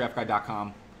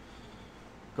BigDogDraftGuide.com.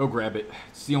 Go grab it.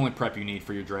 It's the only prep you need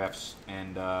for your drafts.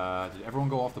 And did everyone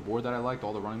go off the board that I liked?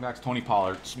 All the running backs? Tony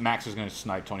Pollard. Max is going to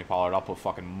snipe Tony Pollard. I'll put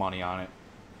fucking money on it.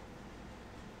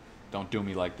 Don't do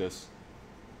me like this.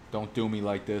 Don't do me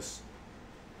like this.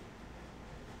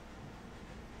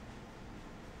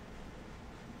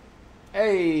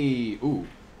 Hey! Ooh.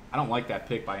 I don't like that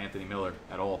pick by Anthony Miller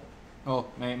at all. Oh,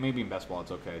 maybe in best ball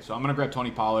it's okay. So I'm going to grab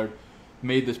Tony Pollard.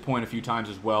 Made this point a few times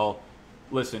as well.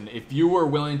 Listen, if you were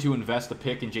willing to invest a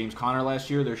pick in James Conner last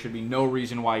year, there should be no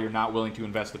reason why you're not willing to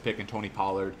invest a pick in Tony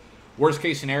Pollard. Worst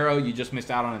case scenario, you just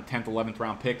missed out on a 10th, 11th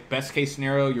round pick. Best case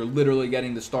scenario, you're literally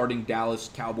getting the starting Dallas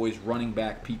Cowboys running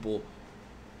back people.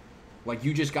 Like,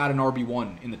 you just got an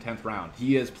RB1 in the 10th round.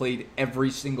 He has played every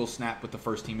single snap with the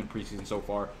first team in preseason so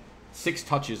far. 6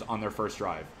 touches on their first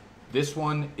drive. This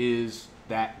one is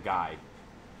that guy.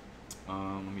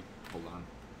 Let me, hold on.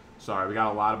 Sorry, we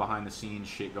got a lot of behind-the-scenes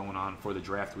shit going on for the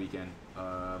draft weekend.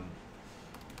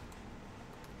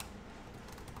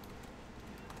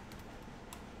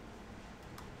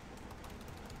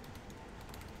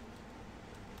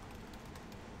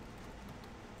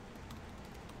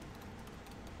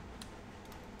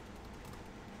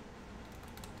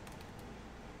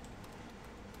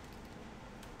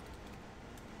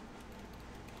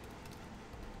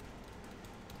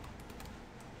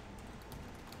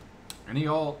 Any of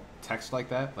y'all text like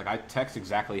that? Like, I text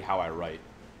exactly how I write.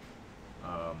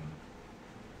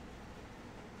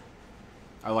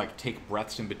 I, like, take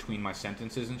breaths in between my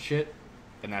sentences and shit,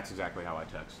 and that's exactly how I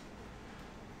text.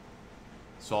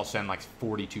 So I'll send, like,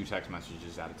 42 text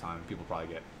messages at a time, and people probably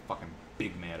get fucking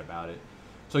big mad about it.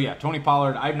 So, yeah, Tony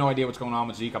Pollard, I have no idea what's going on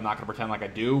with Zeke. I'm not going to pretend like I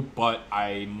do, but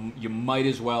you might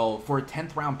as well, for a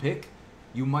 10th round pick,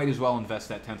 you might as well invest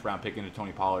that 10th round pick into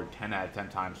Tony Pollard 10 out of 10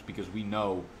 times, because we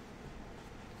know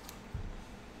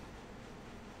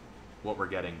what we're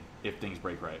getting if things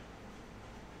break right.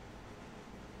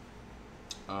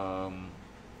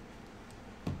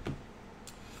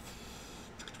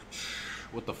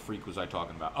 What the freak was I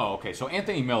talking about? Oh, okay. So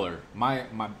Anthony Miller,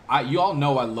 you all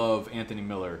know I love Anthony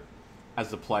Miller as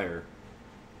the player.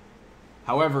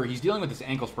 However, he's dealing with this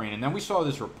ankle sprain, and then we saw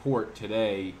this report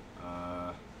today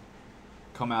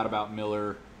come out about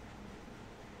Miller.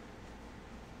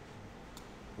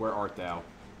 Where art thou?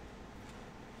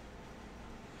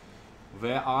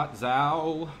 Where art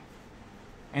thou?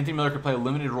 Anthony Miller could play a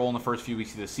limited role in the first few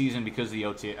weeks of the season because of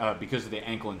the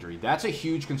ankle injury. That's a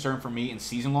huge concern for me in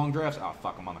season-long drafts. Oh,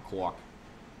 fuck, I'm on the clock.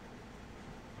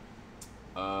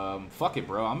 Fuck it,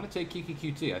 bro. I'm going to take Kiki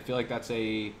QT. I feel like that's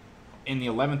in the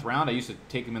 11th round. I used to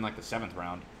take him in, like, the 7th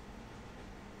round.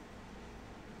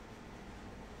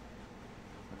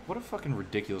 What a fucking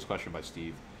ridiculous question by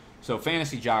Steve. So,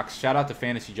 Fantasy Jocks, shout out to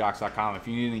fantasyjocks.com. If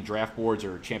you need any draft boards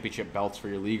or championship belts for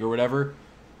your league or whatever,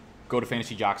 go to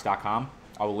fantasyjocks.com.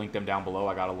 I will link them down below.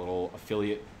 I got a little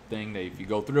affiliate thing that if you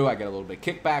go through, I get a little bit of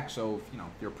kickback. So, if,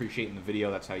 you're appreciating the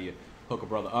video, that's how you hook a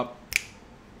brother up.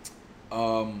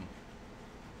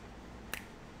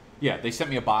 Yeah, they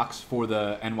sent me a box for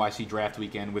the NYC draft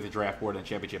weekend with a draft board and a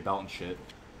championship belt and shit.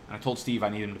 And I told Steve I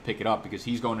need him to pick it up because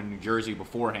he's going to New Jersey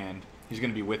beforehand. He's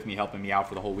going to be with me, helping me out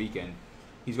for the whole weekend.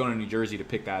 He's going to New Jersey to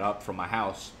pick that up from my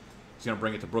house. He's going to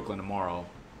bring it to Brooklyn tomorrow.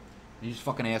 He just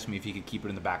fucking asked me if he could keep it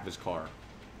in the back of his car.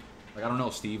 Like, I don't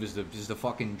know, Steve. Is the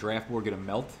fucking draft board going to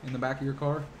melt in the back of your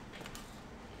car?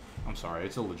 I'm sorry.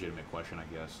 It's a legitimate question, I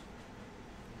guess.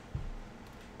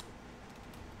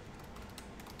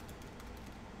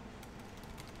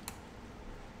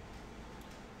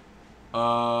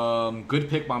 Good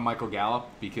pick by Michael Gallup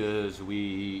because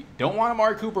we don't want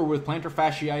Amari Cooper with plantar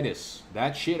fasciitis.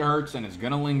 That shit hurts and it's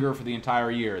going to linger for the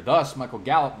entire year. Thus, Michael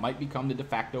Gallup might become the de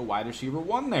facto wide receiver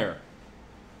 1 there.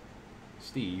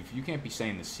 Steve, you can't be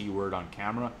saying the C word on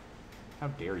camera. How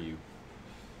dare you?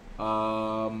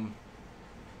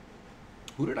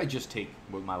 Who did I just take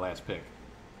with my last pick?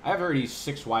 I have already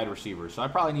 6 wide receivers, so I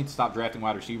probably need to stop drafting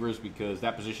wide receivers because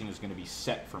that position is going to be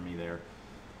set for me there.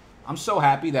 I'm so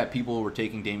happy that people were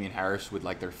taking Damian Harris with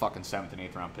like their fucking 7th and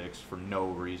 8th round picks for no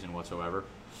reason whatsoever.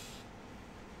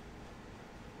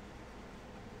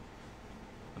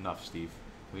 Enough, Steve.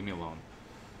 Leave me alone.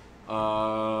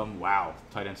 Wow.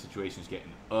 Tight end situation is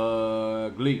getting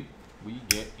ugly. We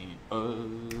getting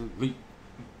ugly.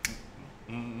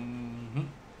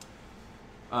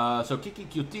 So Kiki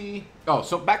QT. Oh,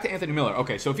 so back to Anthony Miller.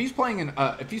 Okay, so if he's playing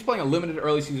a limited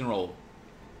early season role,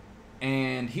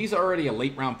 and he's already a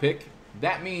late round pick,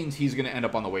 that means he's going to end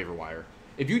up on the waiver wire.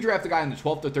 If you draft a guy in the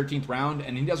 12th or 13th round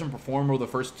and he doesn't perform over the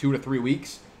first 2 to 3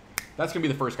 weeks, that's going to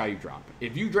be the first guy you drop.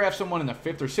 If you draft someone in the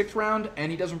 5th or 6th round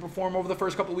and he doesn't perform over the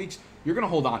first couple of weeks, you're going to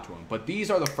hold on to him. But these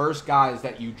are the first guys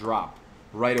that you drop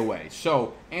right away.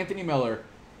 So Anthony Miller,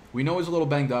 we know he's a little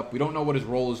banged up. We don't know what his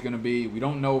role is going to be. We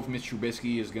don't know if Mitch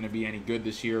Trubisky is going to be any good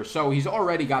this year. So he's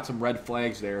already got some red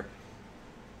flags there.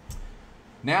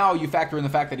 Now you factor in the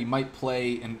fact that he might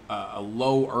play in a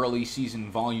low early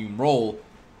season volume role.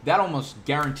 That almost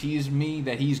guarantees me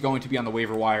that he's going to be on the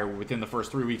waiver wire within the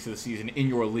first 3 weeks of the season in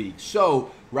your league. So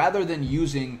rather than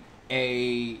using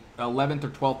a 11th or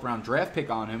 12th round draft pick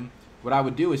on him, what I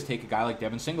would do is take a guy like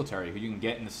Devin Singletary, who you can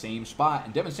get in the same spot.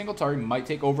 And Devin Singletary might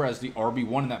take over as the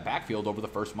RB1 in that backfield over the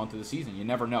first month of the season. You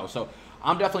never know. So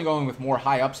I'm definitely going with more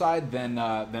high upside than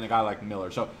a guy like Miller.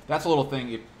 So that's a little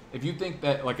thing. If you think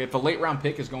that, like, if a late round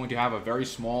pick is going to have a very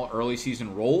small early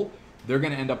season role, they're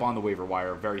going to end up on the waiver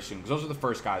wire very soon, because those are the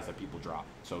first guys that people drop.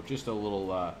 So just a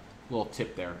little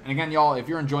tip there. And again, y'all, if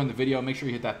you're enjoying the video, make sure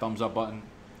you hit that thumbs up button.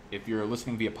 If you're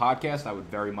listening via podcast, I would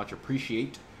very much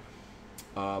appreciate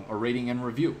a rating and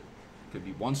review. Could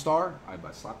be 1 star. I'd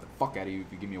slap the fuck out of you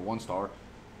if you give me a 1 star.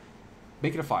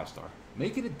 Make it a 5 star.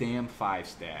 Make it a damn 5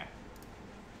 star.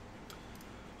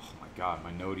 Oh my god,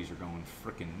 my noties are going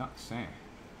freaking nuts, eh?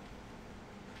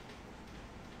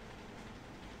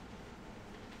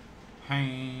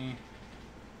 Hey.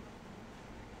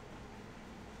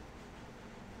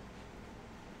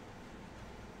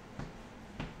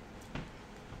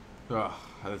 Ugh,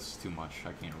 that's too much.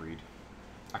 I can't read.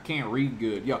 I can't read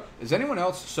good. Yo, is anyone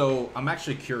else? So I'm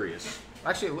actually curious.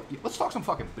 Actually, let's talk some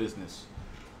fucking business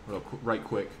right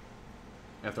quick.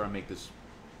 After I make this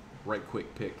right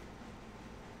quick pick.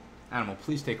 Animal,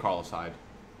 please take Carlos Hyde.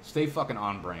 Stay fucking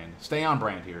on brand. Stay on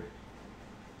brand here.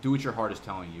 Do what your heart is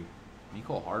telling you.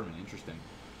 Nicole Hardman, interesting.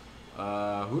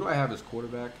 Who do I have as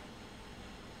quarterback?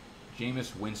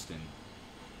 Jameis Winston.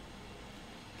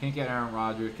 Can't get Aaron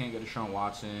Rodgers. Can't get Deshaun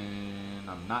Watson.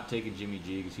 I'm not taking Jimmy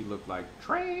G because he looked like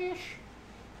trash.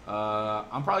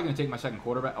 I'm probably going to take my second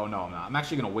quarterback. Oh, no, I'm not. I'm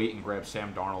actually going to wait and grab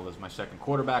Sam Darnold as my second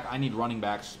quarterback. I need running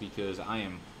backs because I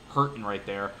am hurting right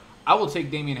there. I will take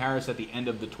Damian Harris at the end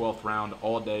of the 12th round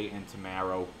all day and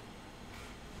tomorrow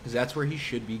because that's where he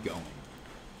should be going.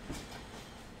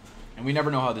 And we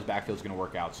never know how this backfield is going to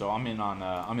work out. So I'm in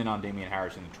on Damian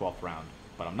Harris in the 12th round,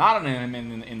 but I'm not on him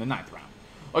in the 9th round.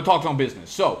 Let's talk on business.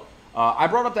 So I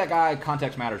brought up that guy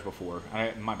Context Matters before.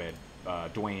 My bad,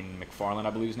 Dwayne McFarland,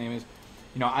 I believe his name is.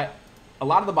 You know, a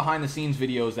lot of the behind the scenes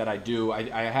videos that I do,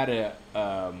 I had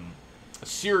a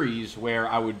series where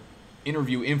I would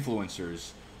interview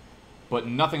influencers, but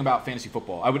nothing about fantasy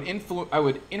football. I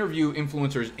would interview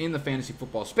influencers in the fantasy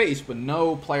football space, but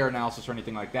no player analysis or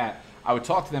anything like that. I would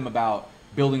talk to them about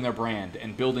building their brand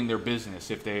and building their business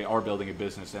if they are building a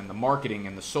business, and the marketing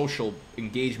and the social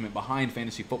engagement behind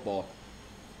fantasy football.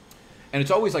 And it's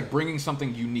always like bringing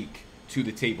something unique to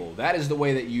the table. That is the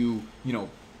way that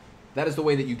that is the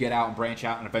way that you get out and branch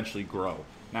out and eventually grow.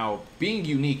 Now, being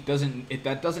unique doesn't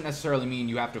necessarily mean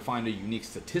you have to find a unique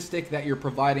statistic that you're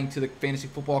providing to the fantasy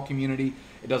football community.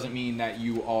 It doesn't mean that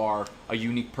you are a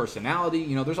unique personality.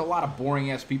 You know, there's a lot of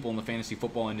boring-ass people in the fantasy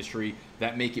football industry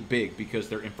that make it big because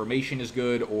their information is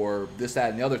good or this,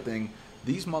 that, and the other thing.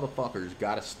 These motherfuckers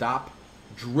got to stop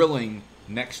drilling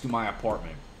next to my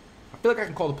apartment. I feel like I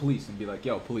can call the police and be like,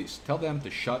 yo, police, tell them to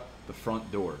shut the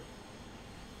front door.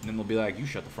 And then they'll be like, you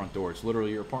shut the front door. It's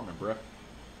literally your apartment, bruh.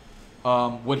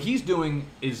 What he's doing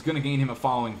is going to gain him a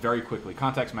following very quickly.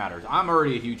 Context Matters. I'm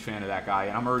already a huge fan of that guy,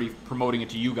 and I'm already promoting it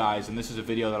to you guys, and this is a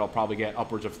video that'll probably get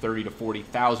upwards of 30 to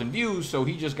 40,000 views, so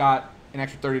he just got an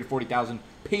extra 30 to 40,000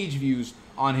 page views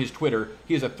on his Twitter.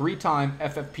 He is a 3-time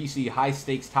FFPC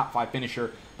high-stakes top 5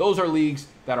 finisher. Those are leagues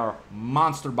that are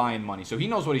monster buying money, so he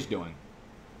knows what he's doing.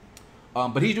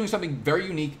 But he's doing something very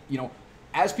unique. You know,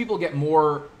 as people get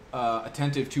more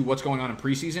attentive to what's going on in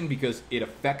preseason, because it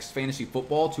affects fantasy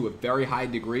football to a very high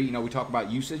degree. You know, we talk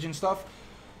about usage and stuff.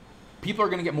 People are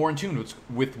going to get more in tune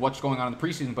with what's going on in the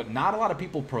preseason, but not a lot of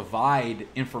people provide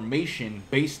information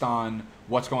based on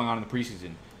what's going on in the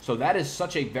preseason. So that is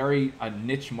such a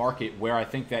niche market where I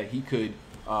think that he could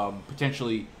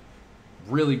potentially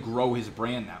really grow his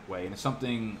brand that way. And it's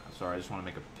something. Sorry, I just want to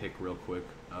make a pick real quick.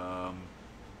 We're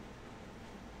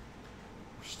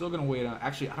still gonna wait on.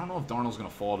 Actually, I don't know if Darnold's gonna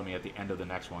fall to me at the end of the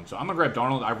next one, so I'm gonna grab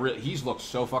Darnold. He's looked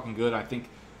so fucking good. I think,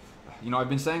 I've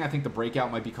been saying I think the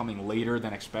breakout might be coming later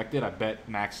than expected. I bet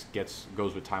Max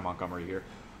goes with Ty Montgomery here.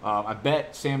 I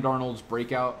bet Sam Darnold's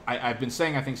breakout. I've been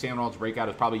saying I think Sam Darnold's breakout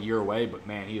is probably a year away, but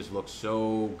man, he has looked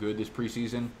so good this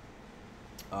preseason.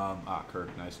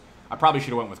 Kirk, nice. I probably should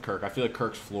have went with Kirk. I feel like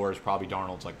Kirk's floor is probably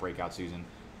Darnold's like breakout season.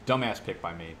 Dumbass pick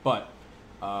by me, but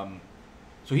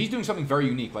so he's doing something very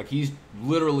unique. Like he's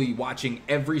literally watching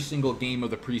every single game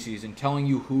of the preseason, telling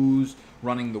you who's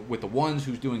running with the ones,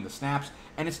 who's doing the snaps,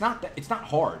 and it's not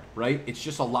hard, right? It's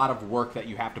just a lot of work that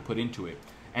you have to put into it.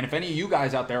 And if any of you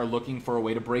guys out there are looking for a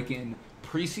way to break in,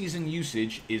 preseason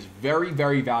usage is very,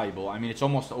 very valuable. I mean, it's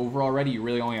almost over already. You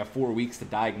really only have 4 weeks to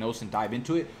diagnose and dive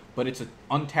into it, but it's an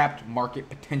untapped market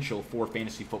potential for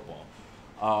fantasy football.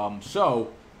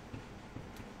 So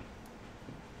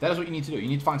that is what you need to do. You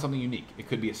need to find something unique. It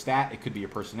could be a stat. It could be your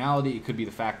personality. It could be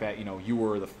the fact that, you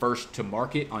were the first to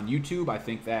market on YouTube. I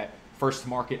think that first to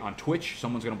market on Twitch,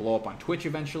 someone's going to blow up on Twitch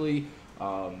eventually.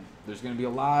 There's going to be a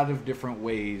lot of different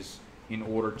ways in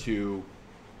order to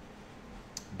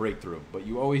break through. But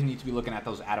you always need to be looking at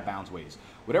those out-of-bounds ways.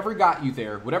 Whatever got you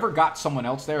there, whatever got someone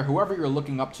else there, whoever you're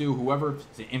looking up to, whoever, if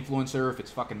it's an influencer, if it's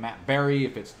fucking Matt Berry,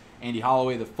 if it's Andy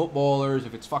Holloway, the footballers,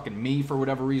 if it's fucking me for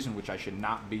whatever reason, which I should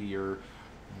not be your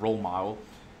role model.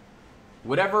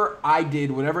 Whatever I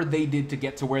did, whatever they did to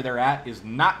get to where they're at is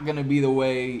not going to be the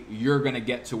way you're going to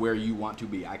get to where you want to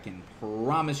be. I can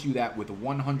promise you that with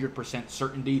 100%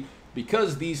 certainty,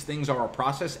 because these things are a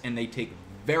process and they take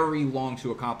very long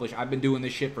to accomplish. I've been doing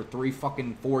this shit for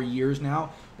 4 years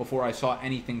now before I saw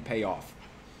anything pay off.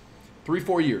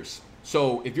 4 years.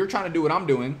 So if you're trying to do what I'm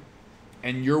doing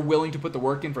and you're willing to put the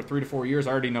work in for 3 to 4 years,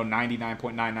 I already know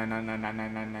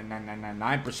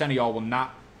 99.999999999% of y'all will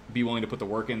not be willing to put the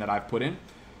work in that I've put in.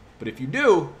 But if you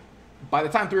do, by the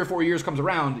time 3 or 4 years comes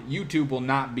around, YouTube will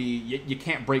not be, you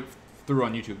can't break through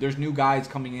on YouTube. There's new guys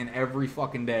coming in every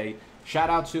fucking day. Shout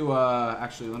out to,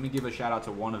 actually, let me give a shout out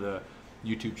to one of the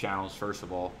YouTube channels, first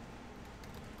of all.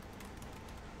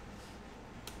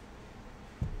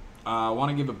 I want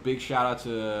to give a big shout out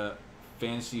to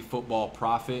Fantasy Football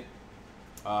Profit.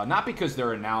 Not because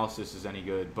their analysis is any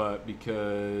good, but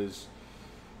because...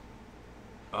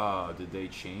 did they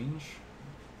change?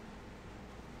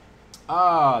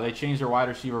 They changed their wide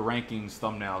receiver rankings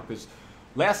thumbnail, because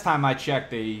last time I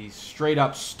checked, they straight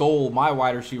up stole my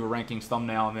wide receiver rankings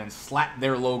thumbnail and then slapped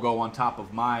their logo on top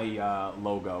of my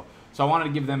logo. So I wanted to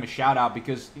give them a shout out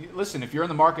because, listen, if you're in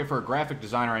the market for a graphic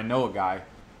designer, I know a guy.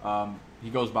 He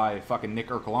goes by fucking Nick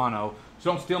Ercolano.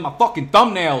 So don't steal my fucking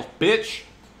thumbnails, bitch.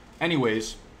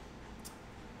 Anyways,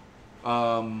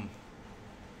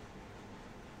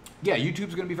 yeah,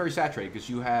 YouTube's going to be very saturated because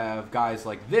you have guys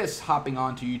like this hopping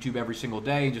onto YouTube every single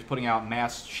day and just putting out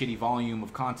mass shitty volume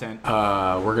of content.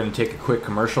 We're going to take a quick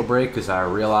commercial break because I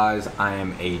realize I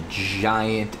am a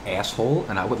giant asshole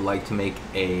and I would like to make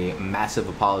a massive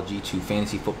apology to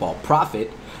Fantasy Football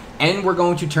Profit. And we're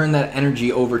going to turn that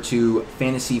energy over to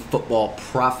Fantasy Football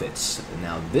Profits.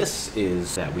 Now this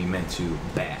is that we meant to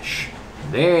bash.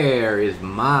 There is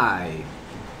my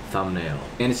thumbnail.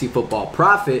 Fantasy Football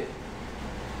Profit.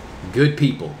 Good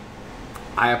people.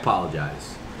 I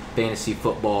apologize. Fantasy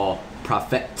Football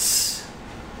Profits.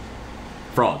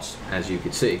 Frauds, as you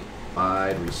can see.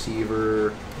 Wide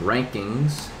receiver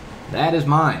rankings. That is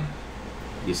mine.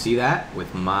 You see that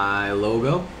with my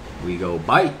logo? We go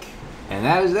bike. And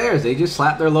that is theirs. They just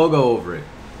slapped their logo over it.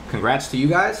 Congrats to you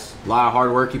guys. A lot of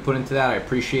hard work you put into that. I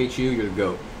appreciate you. You're the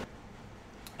GOAT.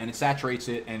 And it saturates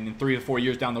it. And in 3 to 4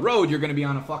 years down the road, you're going to be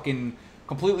on a fucking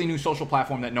completely new social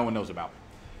platform that no one knows about.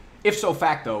 If so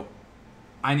facto,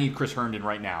 I need Chris Herndon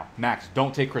right now. Max,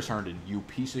 don't take Chris Herndon, you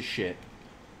piece of shit.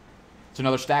 It's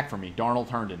another stack for me, Darnold,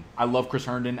 Herndon. I love Chris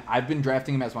Herndon. I've been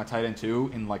drafting him as my tight end too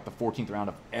in like the 14th round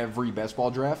of every best ball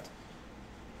draft.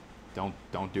 Don't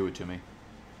do it to me.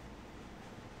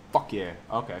 Fuck yeah.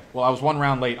 Okay. Well, I was 1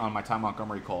 round late on my Ty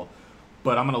Montgomery call,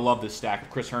 but I'm gonna love this stack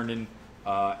of Chris Herndon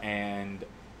and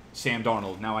Sam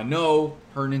Darnold. Now, I know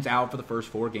Herndon's out for the first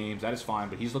 4 games. That is fine,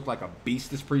 but he's looked like a beast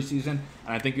this preseason, and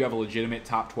I think you have a legitimate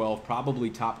top 12, probably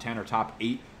top 10 or top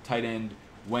 8 tight end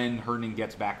when Herndon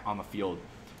gets back on the field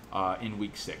in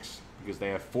Week 6, because they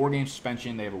have 4-game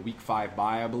suspension. They have a Week 5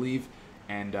 bye, I believe,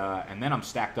 and then I'm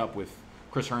stacked up with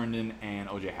Chris Herndon and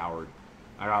O.J. Howard.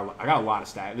 I got a lot of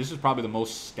stack. This is probably the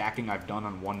most stacking I've done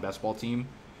on one best ball team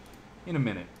in a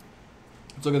minute.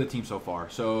 Let's look at the team so far.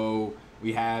 So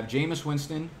we have Jameis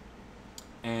Winston,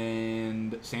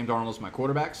 And Sam Darnold is my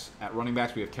quarterbacks. At running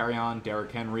backs, we have Kerryon,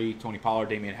 Derrick Henry, Tony Pollard,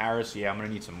 Damian Harris. Yeah, I'm going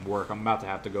to need some work. I'm about to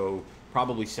have to go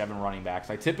probably 7 running backs.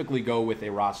 I typically go with a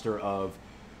roster of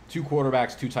 2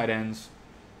 quarterbacks, 2 tight ends,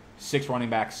 6 running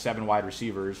backs, 7 wide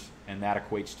receivers, and that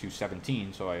equates to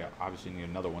 17, so I obviously need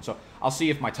another one. So I'll see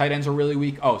if my tight ends are really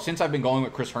weak. Oh, since I've been going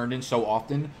with Chris Herndon so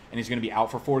often, and he's going to be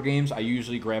out for 4 games, I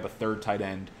usually grab a 3rd tight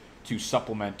end to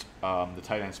supplement the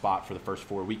tight end spot for the first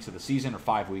 4 weeks of the season, or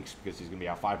 5 weeks, because he's going to be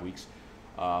out 5 weeks.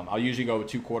 I'll usually go with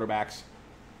 2 quarterbacks.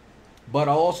 But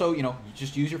I'll also,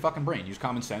 just use your fucking brain. Use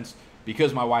common sense.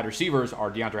 Because my wide receivers are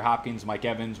DeAndre Hopkins, Mike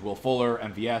Evans, Will Fuller,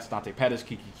 MVS, Dante Pettis,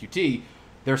 Kiki QT,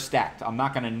 they're stacked. I'm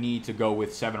not going to need to go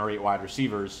with 7 or 8 wide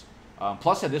receivers.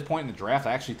 Plus, at this point in the draft,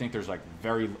 I actually think there's I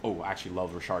actually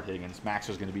love Rashard Higgins. Max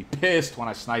is going to be pissed when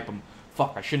I snipe him.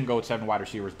 Fuck, I shouldn't go with 7 wide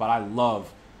receivers, but I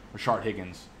love Rashard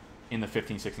Higgins in the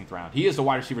 15th, 16th round. He is the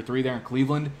wide receiver 3 there in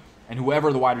Cleveland, and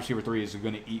whoever the wide receiver 3 is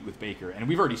going to eat with Baker. And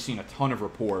we've already seen a ton of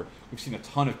rapport. We've seen a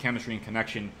ton of chemistry and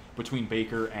connection between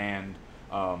Baker and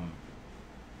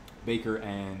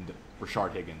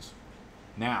Rashard Higgins.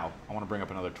 Now, I want to bring up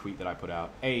another tweet that I put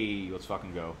out. Hey, let's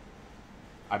fucking go.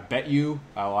 I bet you,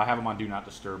 I have him on Do Not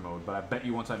Disturb mode, but I bet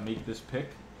you once I make this pick,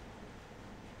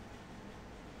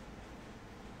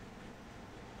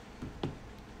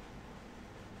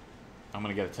 I'm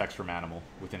going to get a text from Animal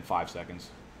within 5 seconds.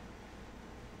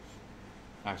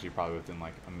 Actually, probably within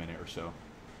like a minute or so.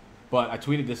 But I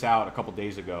tweeted this out a couple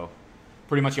days ago.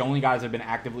 Pretty much the only guys I've been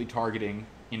actively targeting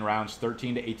in rounds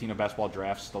 13 to 18 of best ball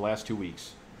drafts the last 2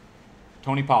 weeks.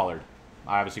 Tony Pollard.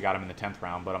 I obviously got him in the 10th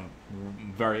round, but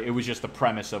it was just the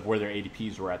premise of where their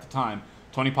ADPs were at the time.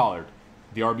 Tony Pollard,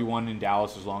 the RB1 in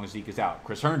Dallas as long as Zeke is out.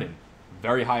 Chris Herndon,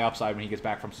 very high upside when he gets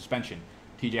back from suspension.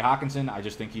 TJ Hawkinson, I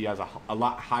just think he has a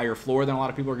lot higher floor than a lot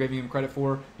of people are giving him credit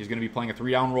for. He's going to be playing a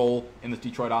 3-down role in this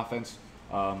Detroit offense.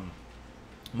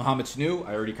 Mohamed Sanu,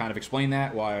 I already kind of explained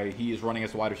that, why he is running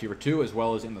as the wide receiver 2 as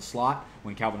well as in the slot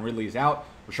when Calvin Ridley is out.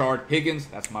 Rashard Higgins,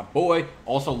 that's my boy.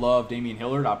 Also love Damian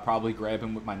Hillard. I'll probably grab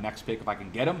him with my next pick if I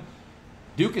can get him.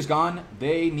 Duke is gone.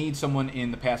 They need someone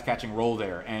in the pass-catching role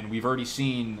there, and we've already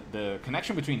seen the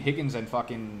connection between Higgins and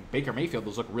fucking Baker Mayfield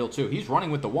does look real too. He's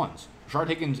running with the ones.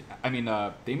 Damian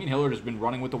Hillard has been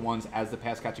running with the ones as the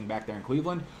pass-catching back there in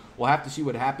Cleveland. We'll have to see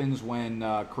what happens when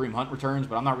Kareem Hunt returns,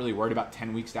 but I'm not really worried about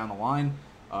 10 weeks down the line.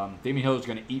 Damian Hillard is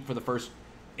going to eat for the first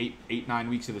 9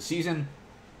 weeks of the season.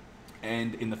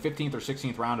 And in the 15th or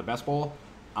 16th round of best ball,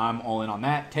 I'm all in on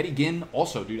that. Teddy Ginn,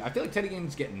 also, dude, I feel like Teddy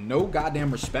Ginn's getting no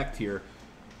goddamn respect here.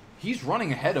 He's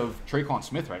running ahead of Traquan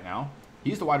Smith right now.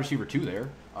 He's the wide receiver 2 there.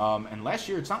 And last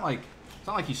year, it's not like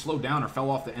he slowed down or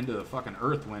fell off the end of the fucking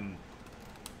earth when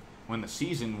the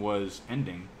season was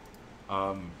ending.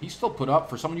 He still put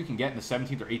up, for someone you can get in the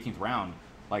 17th or 18th round,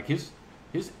 like his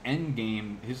end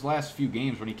game, his last few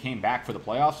games when he came back for the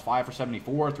playoffs, 5 for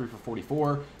 74, 3 for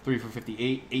 44, 3 for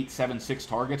 58, 8, 7, 6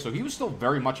 targets. So he was still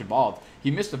very much involved. He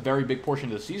missed a very big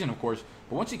portion of the season, of course,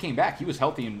 but once he came back, he was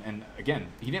healthy. And again,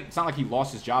 it's not like he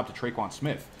lost his job to Traquan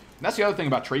Smith. And that's the other thing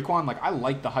about Traquan. Like, I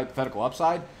like the hypothetical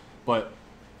upside, but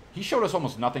he showed us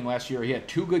almost nothing last year. He had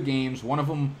 2 good games. One of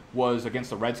them was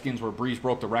against the Redskins where Breeze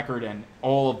broke the record, and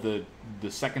all of the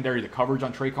secondary, the coverage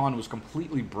on Traquan was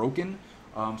completely broken.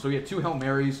 So he had 2 Hail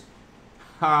Marys.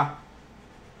 There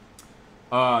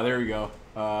we go.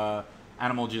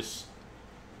 Animal just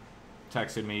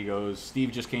texted me. He goes,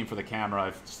 Steve just came for the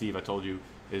camera. Steve, I told you,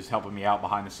 is helping me out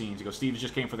behind the scenes. He goes, Steve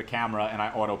just came for the camera, and I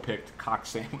auto-picked cock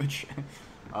sandwich.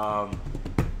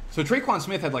 So Traquan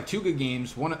Smith had like 2 good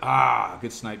games.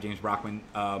 Good snipe, James Brockman.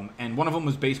 And one of them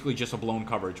was basically just a blown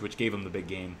coverage, which gave him the big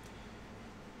game.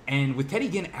 And with Teddy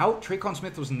Ginn out, Traquan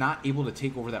Smith was not able to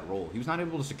take over that role. He was not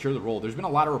able to secure the role. There's been a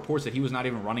lot of reports that he was not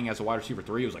even running as a wide receiver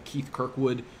 3. It was like Keith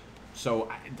Kirkwood. So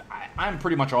I'm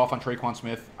pretty much off on Traquan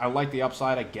Smith. I like the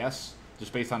upside, I guess,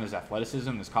 just based on his athleticism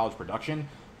and his college production.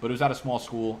 But it was at a small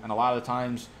school, and a lot of the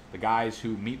times the guys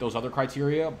who meet those other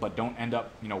criteria but don't end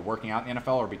up, working out in the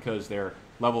NFL are because their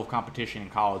level of competition in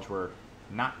college were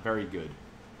not very good.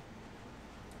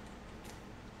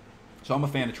 So I'm a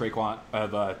fan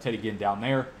of Teddy Ginn down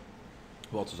there.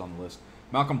 Who else is on the list?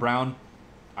 Malcolm Brown.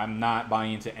 I'm not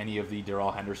buying into any of the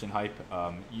Darrell Henderson hype.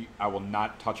 I will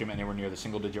not touch him anywhere near the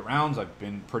single-digit rounds. I've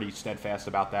been pretty steadfast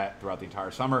about that throughout the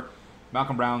entire summer.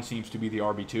 Malcolm Brown seems to be the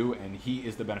RB2, and he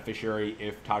is the beneficiary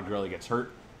if Todd Gurley gets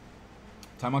hurt.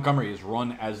 Ty Montgomery is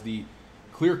run as the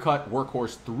clear-cut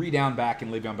workhorse 3-down back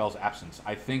in Le'Veon Bell's absence.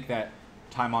 I think that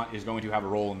Ty Mont is going to have a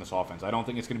role in this offense. I don't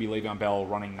think it's going to be Le'Veon Bell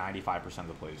running 95% of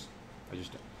the plays.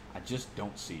 I just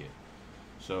don't see it.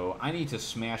 So I need to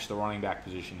smash the running back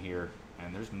position here,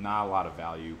 and there's not a lot of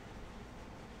value.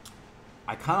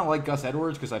 I kind of like Gus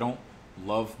Edwards because I don't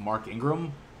love Mark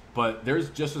Ingram, but there's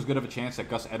just as good of a chance that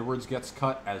Gus Edwards gets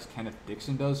cut as Kenneth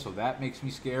Dixon does, so that makes me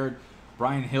scared.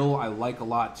 Brian Hill I like a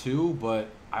lot too, but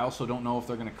I also don't know if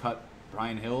they're going to cut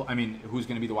Brian Hill. I mean, who's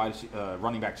going to be the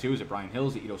running back too? Is it Brian Hill?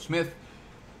 Is it Ito Smith?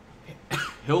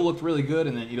 Hill looked really good,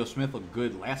 and then Ito Smith looked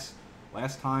good last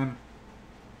time.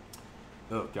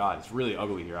 Oh, God, it's really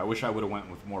ugly here. I wish I would have went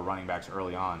with more running backs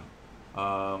early on.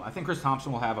 I think Chris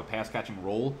Thompson will have a pass-catching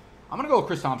role. I'm going to go with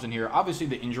Chris Thompson here. Obviously,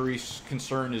 the injury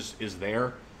concern is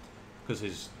there because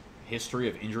his history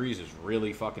of injuries is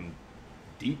really fucking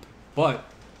deep. But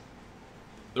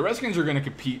the Redskins are going to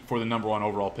compete for the #1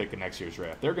 overall pick in next year's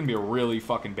draft. They're going to be a really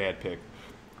fucking bad pick.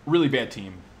 Really bad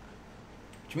team.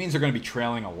 Which means they're going to be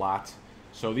trailing a lot.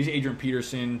 So these Adrian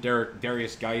Peterson,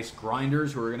 Darius Geis,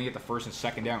 grinders who are going to get the first and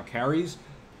second down carries,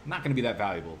 not going to be that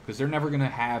valuable because they're never going to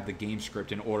have the game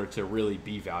script in order to really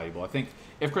be valuable. I think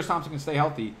if Chris Thompson can stay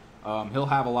healthy, he'll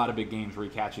have a lot of big games where he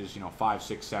catches, 5,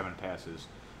 6, 7 passes.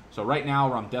 So right now,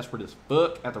 where I'm desperate as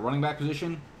fuck at the running back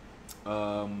position,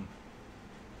 I'm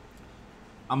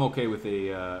okay with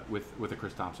a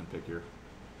Chris Thompson pick here.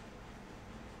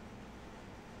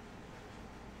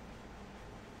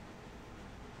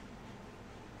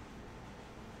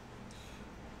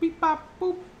 Beep bop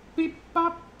boop, beep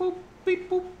bop boop, beep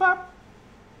boop bop.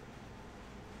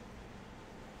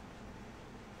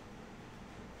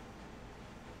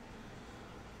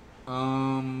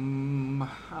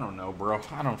 I don't know, bro.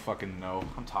 I don't fucking know.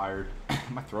 I'm tired.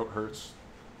 My throat hurts.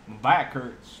 My back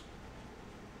hurts.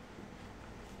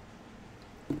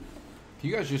 Can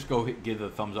you guys just go give the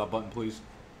thumbs up button, please?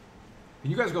 Can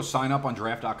you guys go sign up on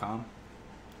draft.com?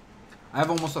 I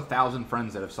have almost 1,000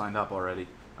 friends that have signed up already.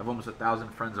 I have almost 1,000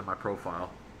 friends in my profile,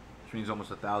 which means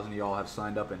almost 1,000 of y'all have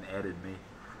signed up and added me,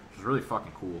 which is really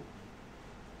fucking cool.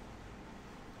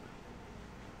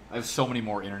 I have so many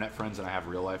more internet friends than I have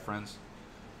real life friends.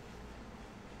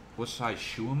 What size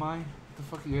shoe am I? What the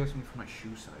fuck are you asking me for my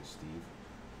shoe size, Steve?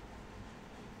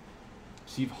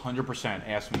 Steve 100%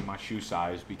 asked me my shoe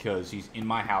size because he's in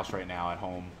my house right now at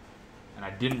home, and I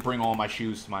didn't bring all my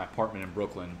shoes to my apartment in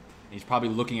Brooklyn. And he's probably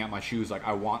looking at my shoes like,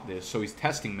 I want this, so he's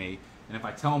testing me. And if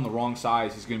I tell him the wrong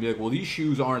size, he's going to be like, well, these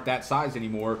shoes aren't that size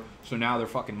anymore, so now they're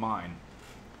fucking mine.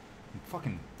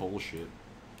 Fucking bullshit.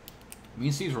 Me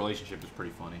and Steve's relationship is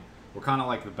pretty funny. We're kind of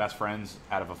like the best friends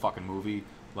out of a fucking movie.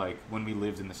 Like, when we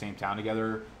lived in the same town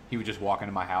together, he would just walk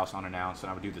into my house unannounced, and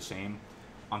I would do the same.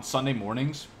 On Sunday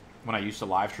mornings, when I used to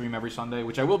live stream every Sunday,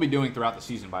 which I will be doing throughout the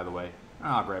season, by the way.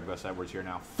 I'll grab Gus Edwards here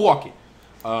now. Fuck it.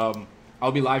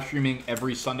 I'll be live streaming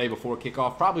every Sunday before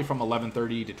kickoff, probably from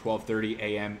 11:30 to 12:30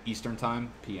 a.m. Eastern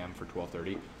time, p.m. for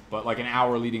 12:30, but like an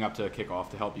hour leading up to kickoff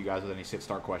to help you guys with any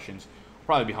sit-start questions. I'll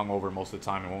probably be hungover most of the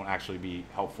time and won't actually be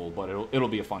helpful, but it'll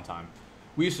be a fun time.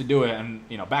 We used to do it, and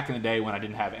back in the day when I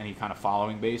didn't have any kind of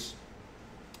following base,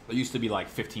 there used to be like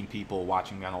 15 people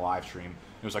watching me on the live stream.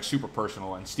 It was like super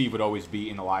personal, and Steve would always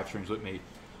be in the live streams with me.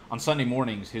 On Sunday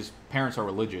mornings, his parents are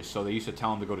religious, so they used to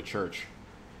tell him to go to church.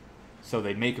 So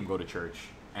they'd make him go to church.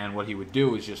 And what he would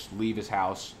do is just leave his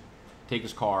house, take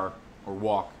his car, or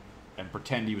walk, and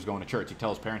pretend he was going to church. He'd tell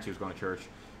his parents he was going to church,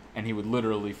 and he would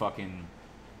literally fucking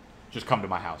just come to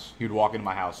my house. He would walk into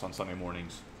my house on Sunday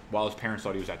mornings while his parents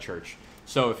thought he was at church.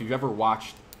 So if you ever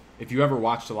watched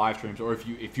the live streams, or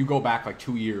if you go back like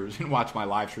 2 years and watch my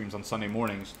live streams on Sunday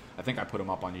mornings, I think I put them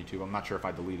up on YouTube. I'm not sure if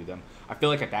I deleted them. I feel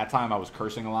like at that time I was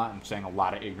cursing a lot and saying a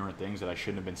lot of ignorant things that I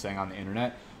shouldn't have been saying on the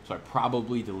internet. So I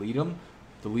probably deleted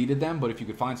them. But if you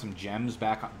could find some gems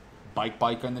back on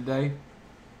Bike in the day,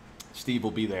 Steve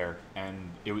will be there,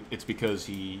 and it's because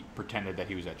he pretended that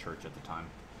he was at church at the time.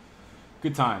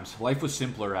 Good times. Life was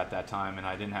simpler at that time, and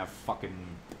I didn't have fucking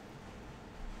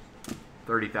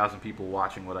 30,000 people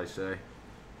watching what I say.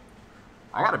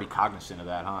 I gotta be cognizant of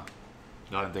that, huh?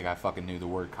 I didn't think I fucking knew the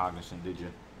word cognizant, did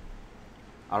you?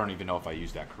 I don't even know if I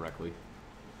used that correctly.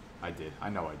 I did. I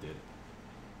know I did.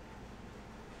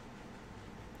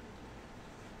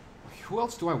 Who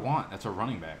else do I want that's a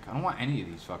running back? I don't want any of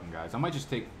these fucking guys. I might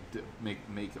just make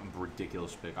a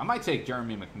ridiculous pick. I might take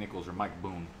Jeremy McNichols or Mike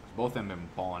Boone. Both of them have been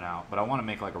balling out, but I want to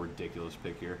make like a ridiculous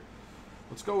pick here.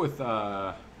 Let's go with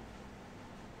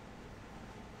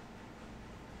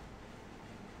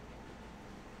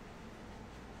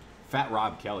Fat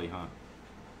Rob Kelly, huh?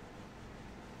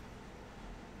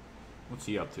 What's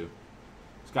he up to?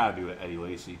 It's got to be with Eddie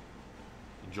Lacy.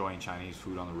 Enjoying Chinese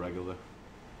food on the regular.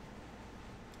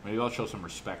 Maybe I'll show some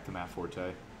respect to Matt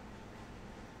Forte.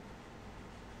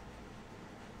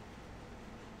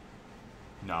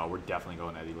 No, we're definitely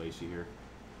going Eddie Lacy here.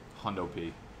 Hundo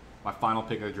P. My final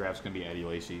pick of the draft is going to be Eddie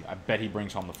Lacy. I bet he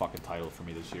brings home the fucking title for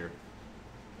me this year.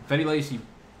 If Eddie Lacy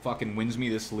fucking wins me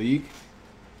this league,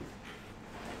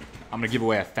 I'm going to give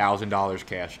away $1,000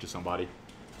 cash to somebody.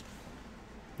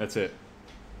 That's it.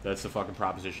 That's the fucking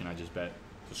proposition I just bet.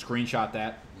 So screenshot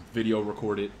that, video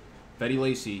record it. Betty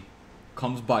Lacey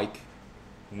comes bike,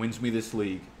 wins me this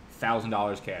league,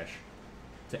 $1,000 cash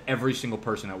to every single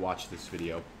person that watched this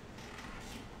video.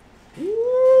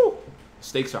 Woo!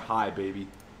 Stakes are high, baby.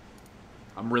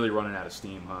 I'm really running out of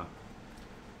steam, huh?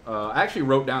 I actually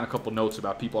wrote down a couple notes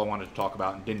about people I wanted to talk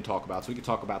about and didn't talk about, so we can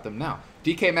talk about them now.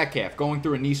 DK Metcalf, going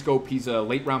through a knee scope. He's a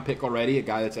late-round pick already, a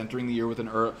guy that's entering the year with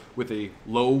a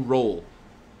low roll.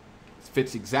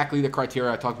 Fits exactly the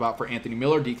criteria I talked about for Anthony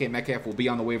Miller. DK Metcalf will be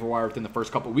on the waiver wire within the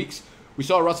first couple weeks. We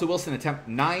saw Russell Wilson attempt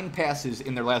 9 passes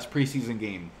in their last preseason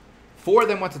game. 4 of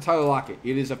them went to Tyler Lockett.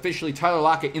 It is officially Tyler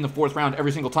Lockett in the 4th round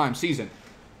every single time season.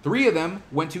 3 of them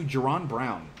went to Jerron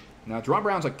Brown. Now, Jerron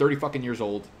Brown's like 30 fucking years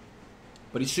old,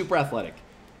 but he's super athletic.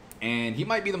 And he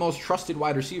might be the most trusted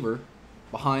wide receiver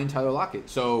behind Tyler Lockett.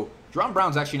 So, Jerron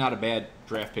Brown's actually not a bad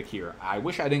draft pick here. I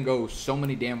wish I didn't go so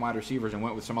many damn wide receivers and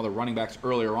went with some other running backs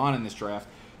earlier on in this draft,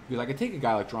 because I could take a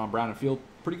guy like Jerron Brown and feel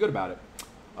pretty good about it.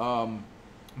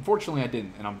 Unfortunately, I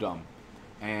didn't, and I'm dumb.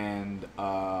 And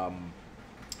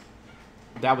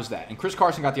that was that. And Chris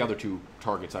Carson got the other 2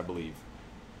 targets, I believe.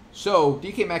 So,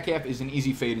 DK Metcalf is an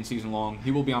easy fade in season long.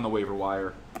 He will be on the waiver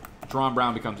wire. Jerron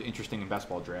Brown becomes interesting in best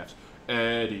ball drafts.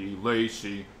 Eddie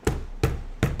Lacy.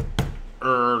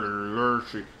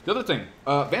 The other thing,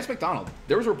 Vance McDonald.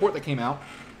 There was a report that came out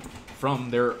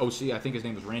from their OC, I think his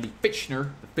name was Randy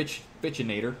Fitchner, the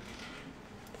Fitchinator,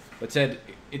 that said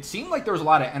it seemed like there was a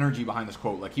lot of energy behind this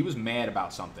quote. Like he was mad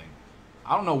about something.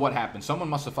 I don't know what happened. Someone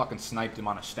must have fucking sniped him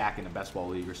on a stack in the best ball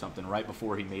league or something right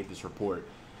before he made this report,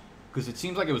 because it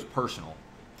seems like it was personal.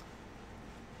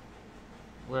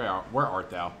 Where art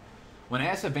thou? When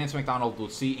asked if Vance McDonald will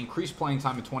see increased playing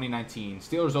time in 2019,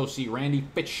 Steelers OC Randy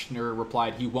Fitchner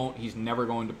replied he won't. He's never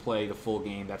going to play the full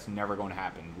game. That's never going to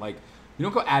happen. Like, you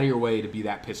don't go out of your way to be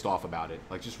that pissed off about it.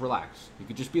 Like, just relax. You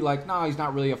could just be like, no, he's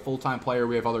not really a full-time player.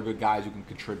 We have other good guys who can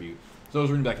contribute. So those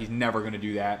are going to be like, he's never going to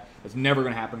do that. That's never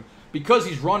going to happen. Because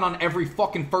he's run on every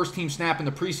fucking first-team snap in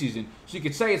the preseason. So you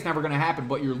could say it's never going to happen,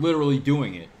 but you're literally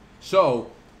doing it.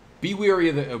 So be wary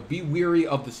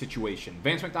of the situation.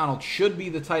 Vance McDonald should be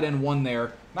the tight end 1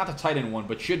 there. Not the tight end 1,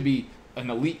 but should be an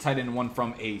elite tight end 1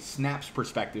 from a snaps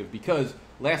perspective, because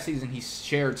last season he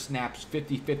shared snaps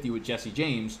 50-50 with Jesse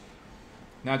James.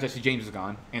 Now Jesse James is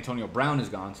gone. Antonio Brown is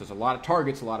gone. So there's a lot of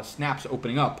targets, a lot of snaps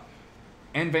opening up.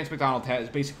 And Vance McDonald has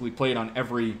basically played on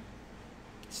every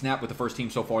snap with the first team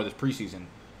so far this preseason.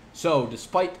 So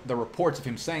despite the reports of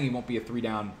him saying he won't be a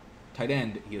 3-down tight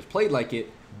end, he has played like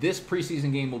it. This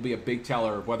preseason game will be a big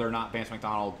teller of whether or not Vance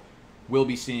McDonald will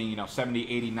be seeing, 70,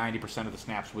 80, 90% of the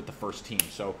snaps with the first team.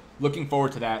 So looking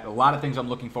forward to that. A lot of things I'm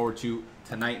looking forward to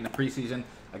tonight in the preseason.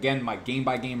 Again, my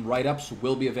game-by-game write-ups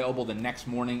will be available the next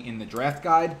morning in the draft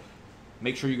guide.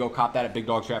 Make sure you go cop that at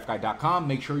BigDogsDraftGuide.com.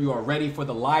 Make sure you are ready for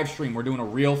the live stream. We're doing a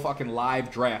real fucking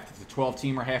live draft. It's a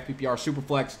 12-teamer, half PPR,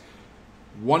 Superflex.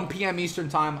 1 p.m. Eastern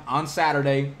time on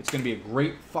Saturday. It's going to be a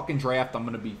great fucking draft.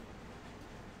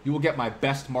 You will get my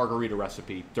best margarita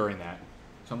recipe during that.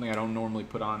 Something I don't normally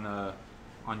put on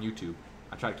YouTube.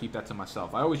 I try to keep that to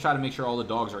myself. I always try to make sure all the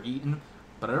dogs are eating,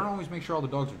 but I don't always make sure all the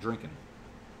dogs are drinking.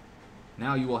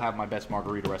 Now you will have my best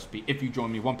margarita recipe if you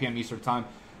join me 1 p.m. Eastern time.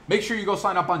 Make sure you go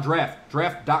sign up on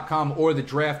draft.com or the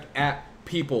Draft app,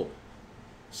 people.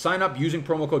 Sign up using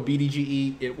promo code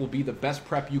BDGE. It will be the best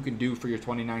prep you can do for your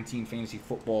 2019 fantasy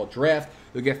football draft.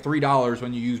 You'll get $3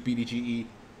 when you use BDGE.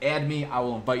 Add me. I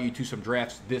will invite you to some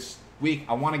drafts this week.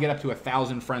 I want to get up to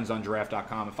 1,000 friends on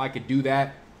draft.com. If I could do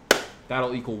that,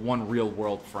 that'll equal 1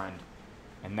 real-world friend.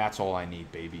 And that's all I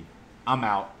need, baby. I'm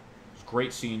out. It's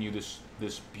great seeing you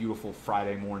this beautiful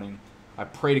Friday morning. I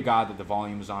pray to God that the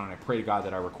volume is on, and I pray to God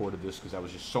that I recorded this, because that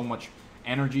was just so much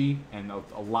energy and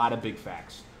a lot of big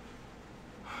facts.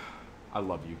 I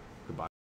love you.